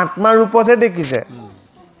আত্মাৰ ৰূপতহে দেখিছে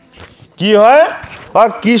কি হয়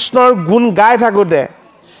কৃষ্ণৰ গুণ গাই থাকোঁতে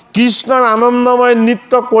কৃষ্ণৰ আনন্দময়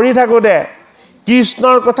নৃত্য কৰি থাকোঁতে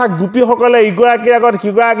কৃষ্ণৰ কথা গোপীসকলে ইগৰাকীৰ আগত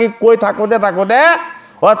সিগৰাকীক কৈ থাকোঁতে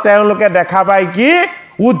তেওঁলোকে দেখা পায় কি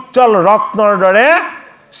উজ্জ্বল ৰত্নৰ দৰে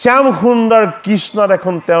শ্যাম সুন্দৰ কৃষ্ণ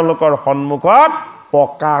দেখোন তেওঁলোকৰ সন্মুখত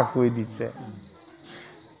প্ৰকাশ হৈ দিছে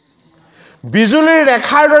বিজুলীৰ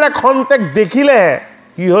ৰেখাৰ দৰে খন্তেক দেখিলে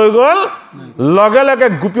কি হৈ গ'ল লগে লগে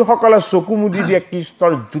গোপীসকলে চকু মুদি দিয়ে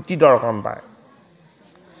কৃষ্ণৰ জ্যোতি দৰ্শন পায়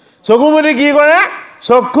চকু মুদি কি কৰে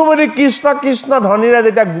চকু মুদি কৃষ্ণ কৃষ্ণ ধ্বনিৰে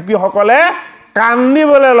যেতিয়া গোপীসকলে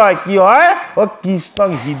কান্দিবলৈ লয় কি হয় ও কৃষ্ণক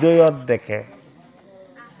হৃদয়ত দেখে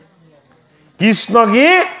কৃষ্ণ কি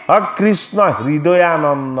কৃষ্ণ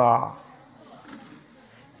হৃদয়ানন্দ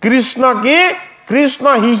কৃষ্ণ কি কৃষ্ণ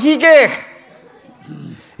হৃষিকেশ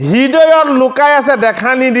হৃদয়ত লুকাই আছে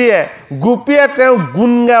দেখা নিদিয়ে গোপীয়ে তেওঁ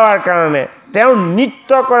গুণ গাৱাৰ কাৰণে তেওঁ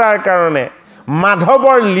নৃত্য কৰাৰ কাৰণে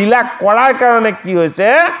মাধৱৰ লীলা কৰাৰ কাৰণে কি হৈছে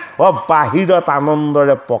ও বাহিৰত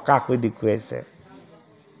আনন্দৰে প্ৰকাশ হৈ দেখুৱাইছে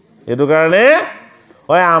এইটো কাৰণে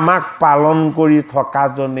ওই আমাক পালন কৰি থকা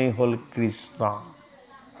জনেই হ'ল কৃষ্ণ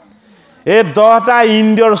এই 10টা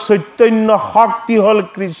ইন্দ্ৰিয়ৰ চৈতন্য শক্তি হ'ল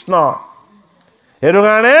কৃষ্ণ এইটো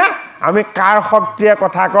কাৰণে আমি কাৰ শক্তিৰে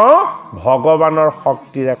কথা কওঁ ভগৱানৰ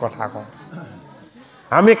শক্তিৰে কথা কওঁ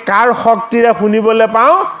আমি কাৰ শক্তিৰে শুনিবলৈ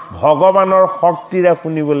পাওঁ ভগৱানৰ শক্তিৰে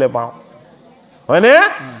শুনিবলৈ পাওঁ হয়নে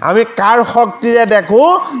আমি কাৰ শক্তিৰে দেখো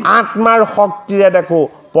আত্মাৰ শক্তিৰে দেখো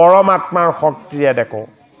পৰমাত্মাৰ শক্তিৰে দেখো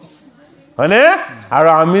হয়নে আৰু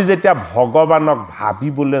আমি যেতিয়া ভগৱানক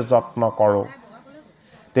ভাবিবলৈ যত্ন কৰোঁ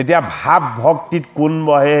তেতিয়া ভাৱ ভক্তিত কোন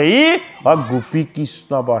বহেহি গোপী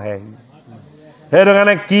কৃষ্ণ বহেহি সেইটো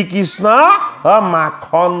কাৰণে কি কৃষ্ণ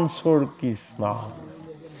মাখন চোৰ কৃষ্ণ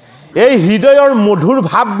এই হৃদয়ৰ মধুৰ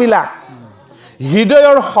ভাৱবিলাক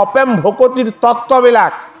হৃদয়ৰ সপেম ভকতিৰ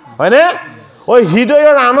তত্ত্ববিলাক হয়নে ওই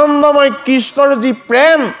হৃদয়ৰ আনন্দময় কৃষ্ণৰ যি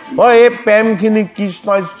প্ৰেম এই প্ৰেমখিনি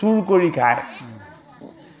কৃষ্ণই চুৰ কৰি খায়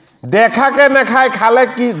দেখাকে নেখায় খালে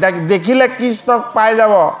কি দেখিলে কৃষ্ণক পাই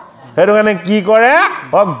যাব সেইটো কাৰণে কি কৰে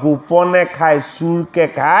গোপনে খায় চুৰকে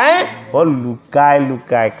খায় লুকাই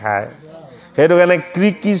লুকাই খায় সেইটো কাৰণে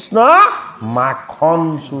কৃষ্ণ মাখন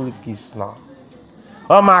চুৰ কৃষ্ণ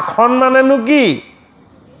মাখন মানেনো কি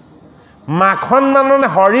মাখন মানে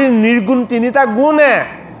হৰিৰ নিৰ্গুণ 3টা গুণে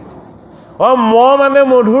ম মানে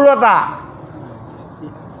মধুৰতা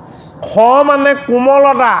খ মানে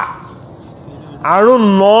কোমলতা আৰু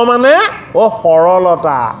ন মানে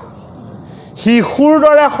সৰলতা শিশুৰ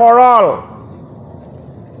দৰে সৰল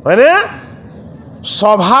হয়নে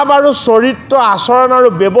স্বভাৱ আৰু চৰিত্ৰ আচৰণ আৰু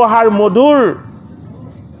ব্যৱহাৰ মধুৰ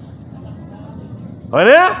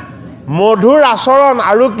হয়নে মধুৰ আচৰণ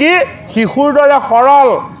আৰু কি শিশুৰ দৰে সৰল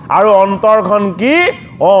আৰু অন্তৰখন কি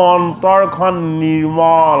অন্তৰখন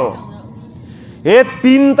নিৰ্মল এই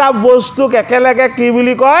 3টা বস্তুক একেলগে কি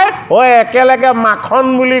বুলি কয় একেলগে মাখন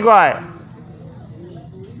বুলি কয়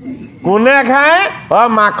কোনে খায়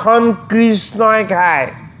মাখন কৃষ্ণই খায়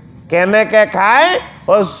কেনেকে খায়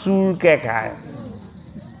চুৰকে খায়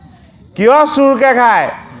কিয় চুৰকে খায়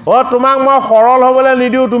তোমাক মই সৰল হ'বলৈ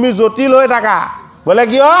নিদিওঁ তুমি জটিল হৈ থাকা বোলে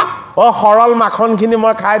কিয় সৰল মাখনখিনি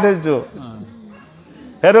মই খাই থৈছো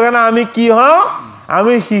সেইটো কাৰণে আমি কি হওঁ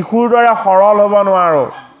আমি শিশুৰ দৰে সৰল হ'ব নোৱাৰো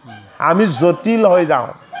আমি জটিল হৈ যাওঁ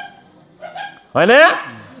হয়নে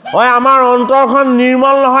আমাৰ অন্তৰখন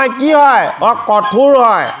নিৰ্মল নহয় কি হয় কঠোৰ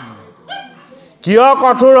হয় কিয়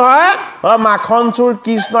কঠোৰ হয় মাখন চুৰ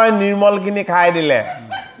কৃষ্ণই নিৰ্মলখিনি খাই দিলে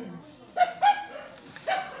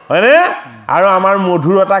হয়নে আৰু আমাৰ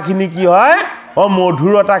মধুৰতাখিনি কি হয়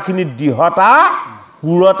মধুৰতাখিনি দৃঢ়তা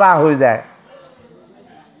পুৰতা হৈ যায়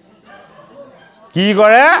কি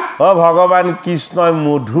কৰে ভগৱান কৃষ্ণই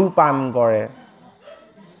মধু পান কৰে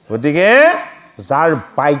গতিকে যাৰ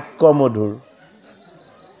বাক্য মধুৰ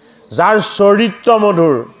যাৰ চৰিত্ৰ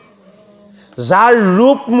মধুৰ যাৰ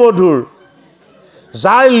ৰূপ মধুৰ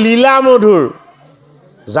যাৰ লীলা মধুৰ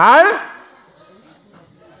যাৰ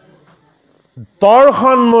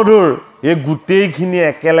দৰ্শন মধুৰ এই গোটেইখিনি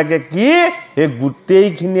একেলগে কি এই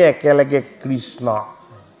গোটেইখিনি একেলগে কৃষ্ণ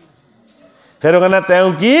সেইটো কাৰণে তেওঁ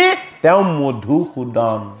কি তেওঁ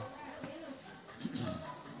মধুসূদন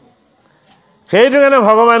সেইটো কাৰণে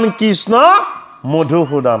ভগৱান কৃষ্ণ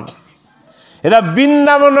মধুসূদন এটা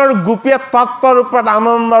বৃন্দাবনৰ গোপীয়ে তত্ত্ব ৰূপত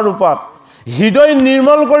আনন্দ ৰূপত হৃদয়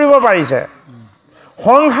নিৰ্মল কৰিব পাৰিছে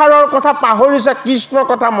সংসাৰৰ কথা পাহৰিছে কৃষ্ণৰ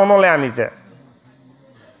কথা মনলৈ আনিছে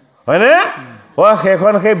হয়নে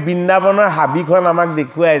সেইখন সেই বৃন্দাবনৰ হাবিখন আমাক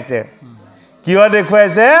দেখুৱাইছে কিয়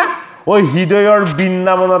দেখুৱাইছে হৃদয়ৰ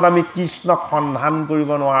বৃন্দাবনত আমি কৃষ্ণক সন্ধান কৰিব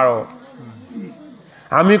নোৱাৰো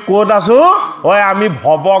আমি ক'ত আছো আমি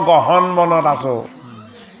ভৱ গহন বনত আছো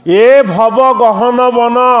এই ভৱ গহন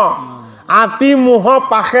বন আতি মোহ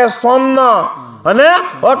পাশে চন্ন হয়নে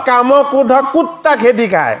কাম কোধ কুত্তা খেদি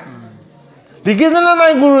খায় লিখিছেনে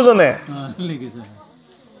নাই গুৰুজনে লিখিছে।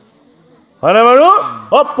 হয়নে বাৰু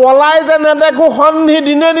পলাই যে নেদেখো সন্ধি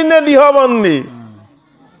দিনে দিনে দিহবন্দী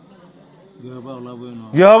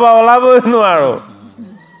গৃহৰ পৰা ওলাবই নোৱাৰো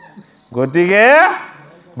গতিকে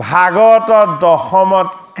ভাগৱতৰ দশমত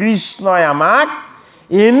কৃষ্ণই আমাক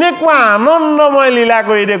এনেকুৱা আনন্দময় লীলা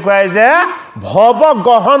কৰি দেখুৱাই যে ভৱ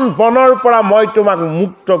গহন বনৰ পৰা মই তোমাক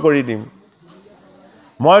মুক্ত কৰি দিম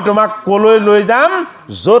মই তোমাক কলৈ লৈ যাম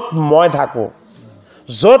য'ত মই থাকো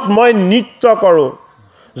য'ত মই নৃত্য কৰো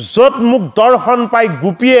য'ত মোক দৰ্শন পাই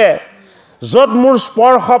গোপীয়ে য'ত মোৰ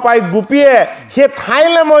স্পৰ্শ পাই গোপীয়ে সেই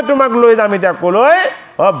ঠাইলৈ মই তোমাক লৈ যাম এতিয়া কলৈ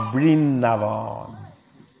বৃন্দাবন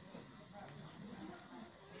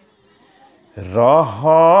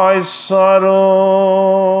ৰহস্যমু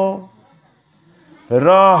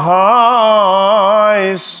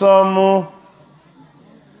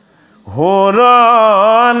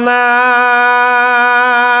হুৰণা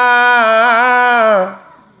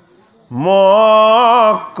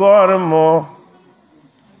কৰ্ম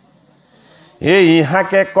এই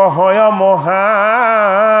হাকে কহয় মহা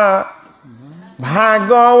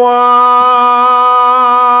ভাগৱত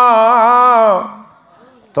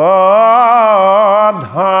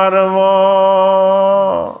ধৰ্ম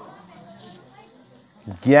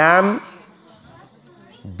জ্ঞান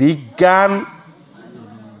বিজ্ঞান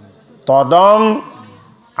তদং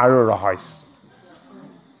আৰু ৰহস্য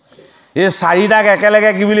এই চাৰিটাক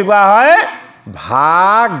একেলগে কি বুলি কোৱা হয়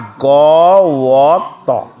ভাগৱত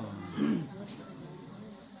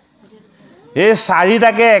এই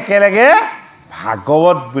চাৰিটাকে একেলগে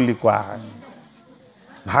ভাগৱত বুলি কোৱা হয়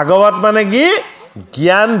ভাগৱত মানে কি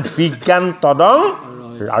জ্ঞান বিজ্ঞান তদং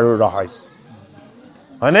আৰু ৰহস্য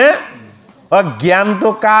হয়নে জ্ঞানটো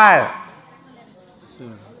কাৰ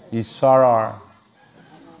ঈশ্বৰৰ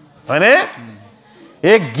হয়নে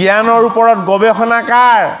এই জ্ঞানৰ ওপৰত গৱেষণা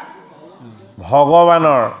কাৰ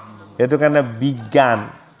ভগৱানৰ সেইটো কাৰণে বিজ্ঞান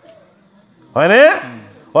হয়নে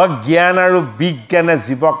জ্ঞান আৰু বিজ্ঞানে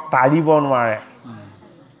জীৱক তাৰিব নোৱাৰে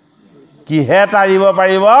কিহে তাৰিব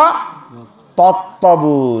পাৰিব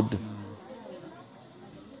তত্ত্ববোধ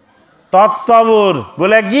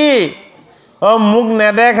বোলে কি মোক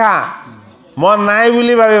নেদেখা মই নাই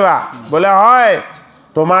বুলি ভাবিবা বোলে হয়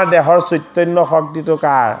তোমাৰ দেহৰ চৈতন্য শক্তিটো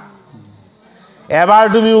কাৰ এবাৰ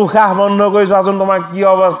তুমি উশাহ বন্ধ কৰি চোৱাচোন তোমাৰ কি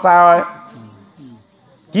অৱস্থা হয়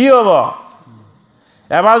কি হ'ব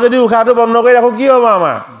এবাৰ যদি উশাহটো বন্ধ কৰি ৰাখো কি হ'ব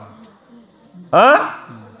আমাৰ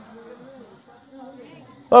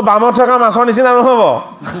বামত থকা মাছৰ নিচিনা নহ'ব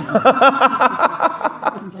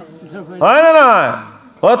হয় নে নহয়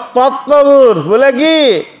তত্ত্ববোধ বোলে কি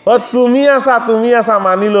তুমি আছা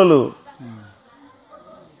মানি ললো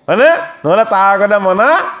হয়নে নহ'লে তাৰ আগতে মনা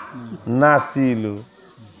নাছিলো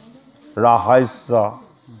ৰহস্য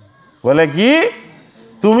বোলে কি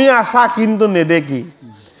তুমি আছা কিন্তু নেদেখি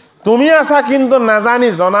তুমি আছা কিন্তু নাজানি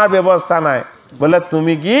জনাৰ ব্যৱস্থা নাই বোলে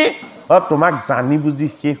তুমি কি তোমাক জানি বুজি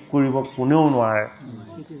শেষ কৰিব কোনেও নোৱাৰে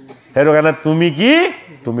সেইটো কাৰণে তুমি কি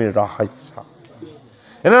তুমি ৰহস্য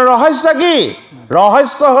এনে ৰহস্য কি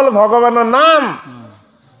ৰহস্য হ'ল ভগৱানৰ নাম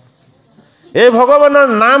এই ভগৱানৰ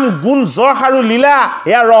নাম গুণ যশ আৰু লীলা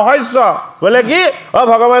এয়া ৰহস্য বোলে কি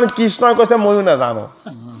ভগৱান কৃষ্ণই কৈছে ময়ো নাজানো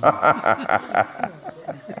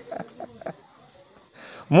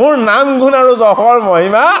মোৰ নাম গুণ আৰু যশৰ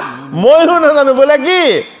মহিমা ময়ো নাজানো বোলে কি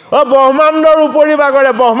ব্ৰহ্মাণ্ডৰ উপৰি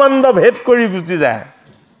বাগৰে ব্ৰহ্মাণ্ড ভেদ কৰি গুচি যায়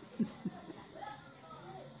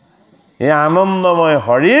এই আনন্দময়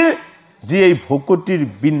হৰিৰ যি এই ভকুতিৰ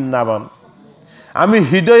বৃন্দাবন আমি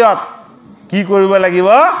হৃদয়ত কি কৰিব লাগিব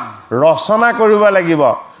ৰচনা কৰিব লাগিব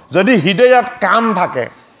যদি হৃদয়ত কাম থাকে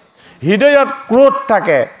হৃদয়ত ক্ৰোধ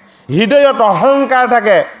থাকে হৃদয়ত অহংকাৰ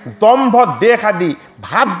থাকে দম্ভ দেশ আদি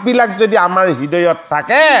ভাৱবিলাক যদি আমাৰ হৃদয়ত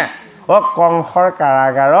থাকে কংসৰ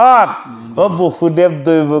কাৰাগাৰত বসুদেৱ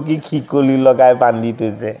দৈৱকী শিকলি লগাই বান্ধি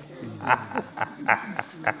থৈছে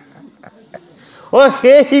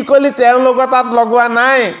সেই শিকলি তেওঁলোকৰ তাত লগোৱা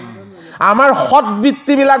নাই আমাৰ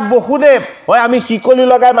সৎবৃত্তিবিলাক বসুদেৱ আমি শিকলি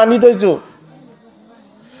লগাই বান্ধি থৈছো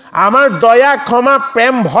আমাৰ দয়া ক্ষমা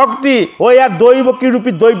প্ৰেম ভক্তি ইয়াৰ দৈৱকী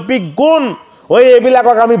ৰূপী দৈবিক গুণ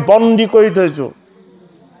এইবিলাকক আমি বন্দী কৰি থৈছো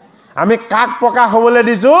আমি কাক প্ৰকাশ হ'বলৈ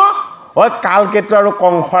দিছো কালকেতু আৰু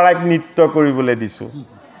কংসৰাইক নৃত্য কৰিবলৈ দিছো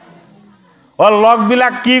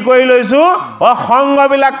লগবিলাক কি কৰি লৈছো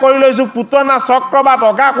সংগবিলাক কৰি লৈছো পুতনা চক্ৰবাত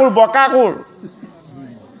অগাসুৰ বকাসুৰ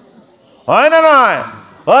হয় নে নহয়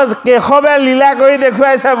কেশৱে লীলা কৰি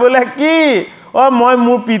দেখুৱাইছে বোলে কি মই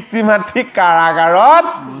মোৰ পিতৃ মাতৃক কাৰাগাৰত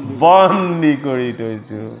বন্দী কৰি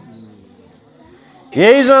থৈছো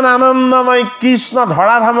এইজন আনন্দময় কৃষ্ণ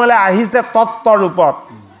ধৰাধামলৈ আহিছে তত্ত্ব ৰূপত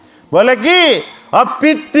বোলে কি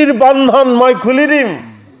পিতৃৰ বন্ধন মই খুলি দিম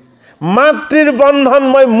মাতৃৰ বন্ধন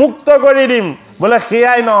মই মুক্ত কৰি দিম বোলে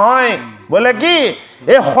সেয়াই নহয় বোলে কি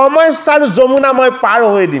এই সমস্যাৰ যমুনা মই পাৰ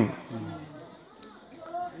হৈ দিম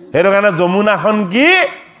সেইটো কাৰণে যমুনাখন কি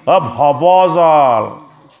ভৱজল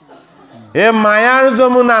এ মায়াৰ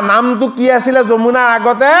যমুনা নামটো কি আছিলে যমুনাৰ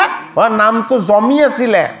আগতে নামটো জমি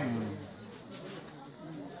আছিলে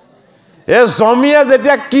এ জমিয়ে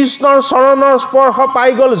যেতিয়া কৃষ্ণৰ চৰণৰ স্পৰ্শ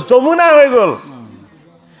পাই গ'ল যমুনা হৈ গ'ল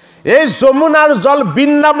এই যমুনাৰ জল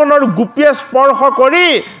বৃন্দাবনৰ গোপীয়ে স্পৰ্শ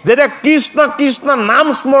কৰি যেতিয়া কৃষ্ণ কৃষ্ণ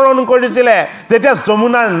নাম স্মৰণ কৰিছিলে তেতিয়া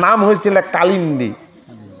যমুনাৰ নাম হৈছিলে কালিন্দী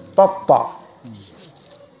তত্ত্ব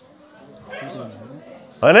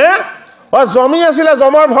হয়নে জমি আছিলে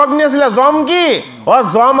জমৰ ভগ্নী আছিলে জম কি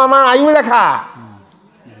জম আমাৰ আয়ু ৰেখা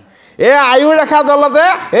এই আয়ু ৰেখা দলতে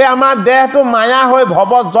এই আমাৰ দেহটো মায়া হৈ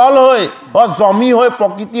ভৱ জল হৈ জমি হৈ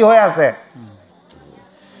প্ৰকৃতি হৈ আছে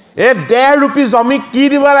এই দেহ ৰূপী জমিক কি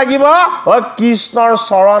দিব লাগিব কৃষ্ণৰ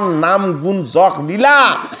চৰণ নাম গুণ যশ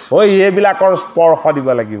দিলা এইবিলাকৰ স্পৰ্শ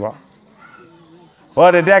দিব লাগিব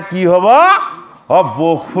তেতিয়া কি হ'ব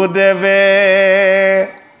বসুদেৱে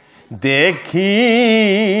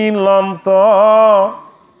দেখিলন্ত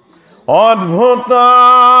অদ্ভুত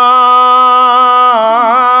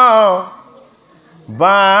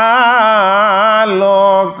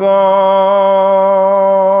বালক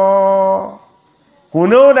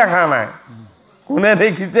কোনেও দেখা নাই কোনে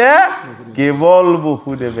দেখিছে কেৱল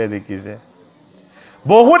বসুদেৱে দেখিছে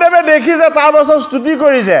বসুদেৱে দেখিছে তাৰ পাছত স্তুতি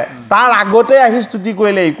কৰিছে তাৰ আগতে আহি স্তুতি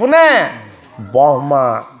কৰিলে কোনে ব্ৰহ্মা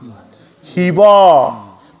শিৱ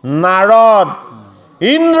নাৰদ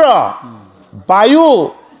ইন্দ্ৰ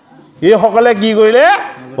বায়ু এইসকলে কি কৰিলে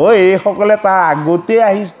এইসকলে তাৰ আগতে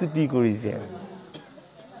আহি স্তুতি কৰিছে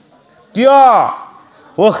কিয়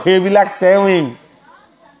সেইবিলাক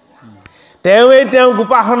তেওঁক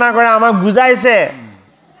উপাসনা কৰে আমাক বুজাইছে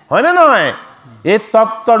হয়নে নহয় এই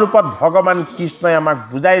তত্ত্ব ৰূপত ভগৱান কৃষ্ণই আমাক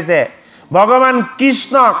বুজাইছে ভগৱান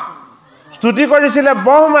কৃষ্ণক স্তুতি কৰিছিলে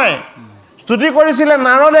ব্ৰহ্মাই স্তুতি কৰিছিলে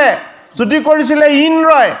নাৰদে স্তুতি কৰিছিলে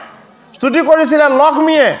ইন্দ্ৰই স্তুতি কৰিছিলে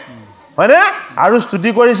লক্ষ্মীয়ে হয়নে আৰু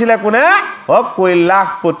স্তুতি কৰিছিলে কোনে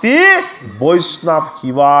কৈলাশপতি বৈষ্ণৱ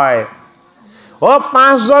শিৱাই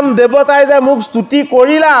পাঁচজন দেৱতাই যে মোক স্তুতি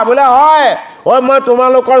কৰিলা বোলে হয় মই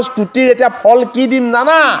তোমালোকৰ স্তুতিৰ এতিয়া ফল কি দিম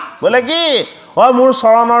জানা বোলে কি মোৰ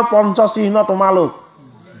চৰণৰ পঞ্চচিহ্ন তোমালোক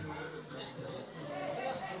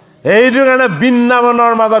এইটো কাৰণে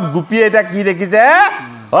বৃন্দাবনৰ মাজত গোপীয়ে এতিয়া কি দেখিছে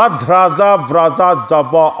ধ্ৰজ ব্ৰজ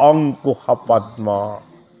জব অংকুশ পদ্ম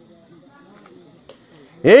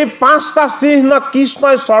এই পাঁচটা চিহ্ন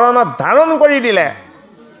কৃষ্ণই চৰণত ধাৰণ কৰি দিলে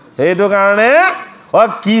সেইটো কাৰণে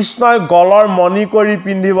কৃষ্ণই গলৰ মণি কৰি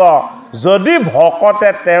পিন্ধিব যদি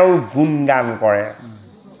ভকতে তেওঁৰ গুণগান কৰে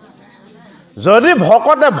যদি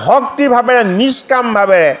ভকতে ভক্তি ভাৱেৰে নিষ্কাম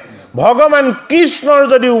ভাৱেৰে ভগৱান কৃষ্ণৰ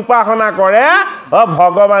যদি উপাসনা কৰে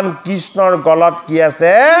ভগৱান কৃষ্ণৰ গলত কি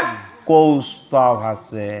আছে কৌস্তভ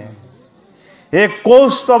আছে এই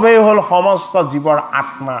কৌস্তৱেই হ'ল সমস্ত জীৱৰ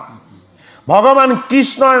আত্মা ভগৱান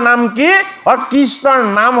কৃষ্ণৰ নাম কি কৃষ্ণৰ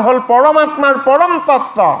নাম হ'ল পৰমাত্মাৰ পৰম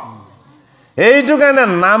তত্ত্ব এইটো কাৰণে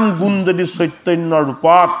নাম গুণ যদি চৈতন্য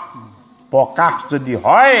ৰূপত প্ৰকাশ যদি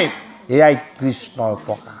হয় এয়াই কৃষ্ণৰ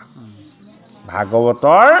প্ৰকাশ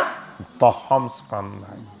ভাগৱতৰ দশম স্কন্ধ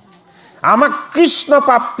আমাক কৃষ্ণ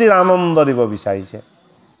প্ৰাপ্তিৰ আনন্দ দিব বিচাৰিছে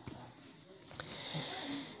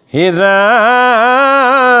হে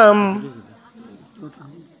ৰাম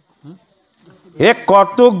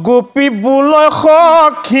কত গোপী বোল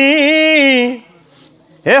সখী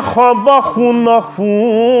সব শুন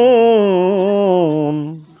শুন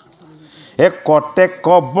কতে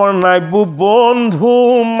কব নাইবো বন্ধু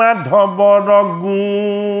মাধৱৰ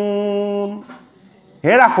গুণ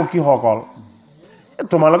হেৰা সখীসকল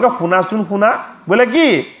তোমালোকে শুনাচোন শুনা বোলে কি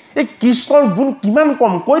এই কৃষ্ণৰ গুণ কিমান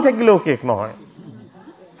কম কৈ থাকিলেও শেষ নহয়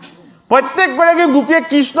প্ৰত্যেকগৰাকী গোপীয়ে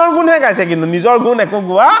কৃষ্ণৰ গুণহে গাইছে কিন্তু নিজৰ গুণ একো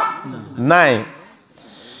গোৱা নাই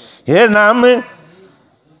হে নাম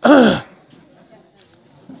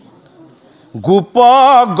গোপ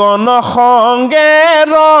গণ সংগে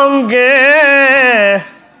ৰংগে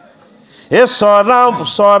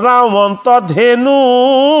চৰাৱন্ত ধেনু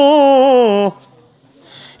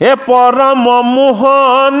পৰম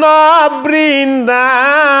মোহন বৃন্দা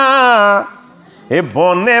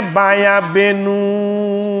বনে বায়া বেনু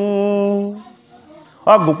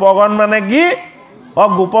গোপগণ মানে কি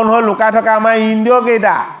গোপন হৈ লুকাই থকা আমাৰ ইন্দ্ৰিয়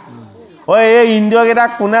কেইটা এই ইন্দ্ৰিয়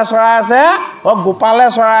কেইটাক কোনে চৰাই আছে গোপালে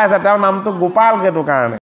চৰাই আছে তেওঁৰ নামটো গোপাল সেইটো কাৰণে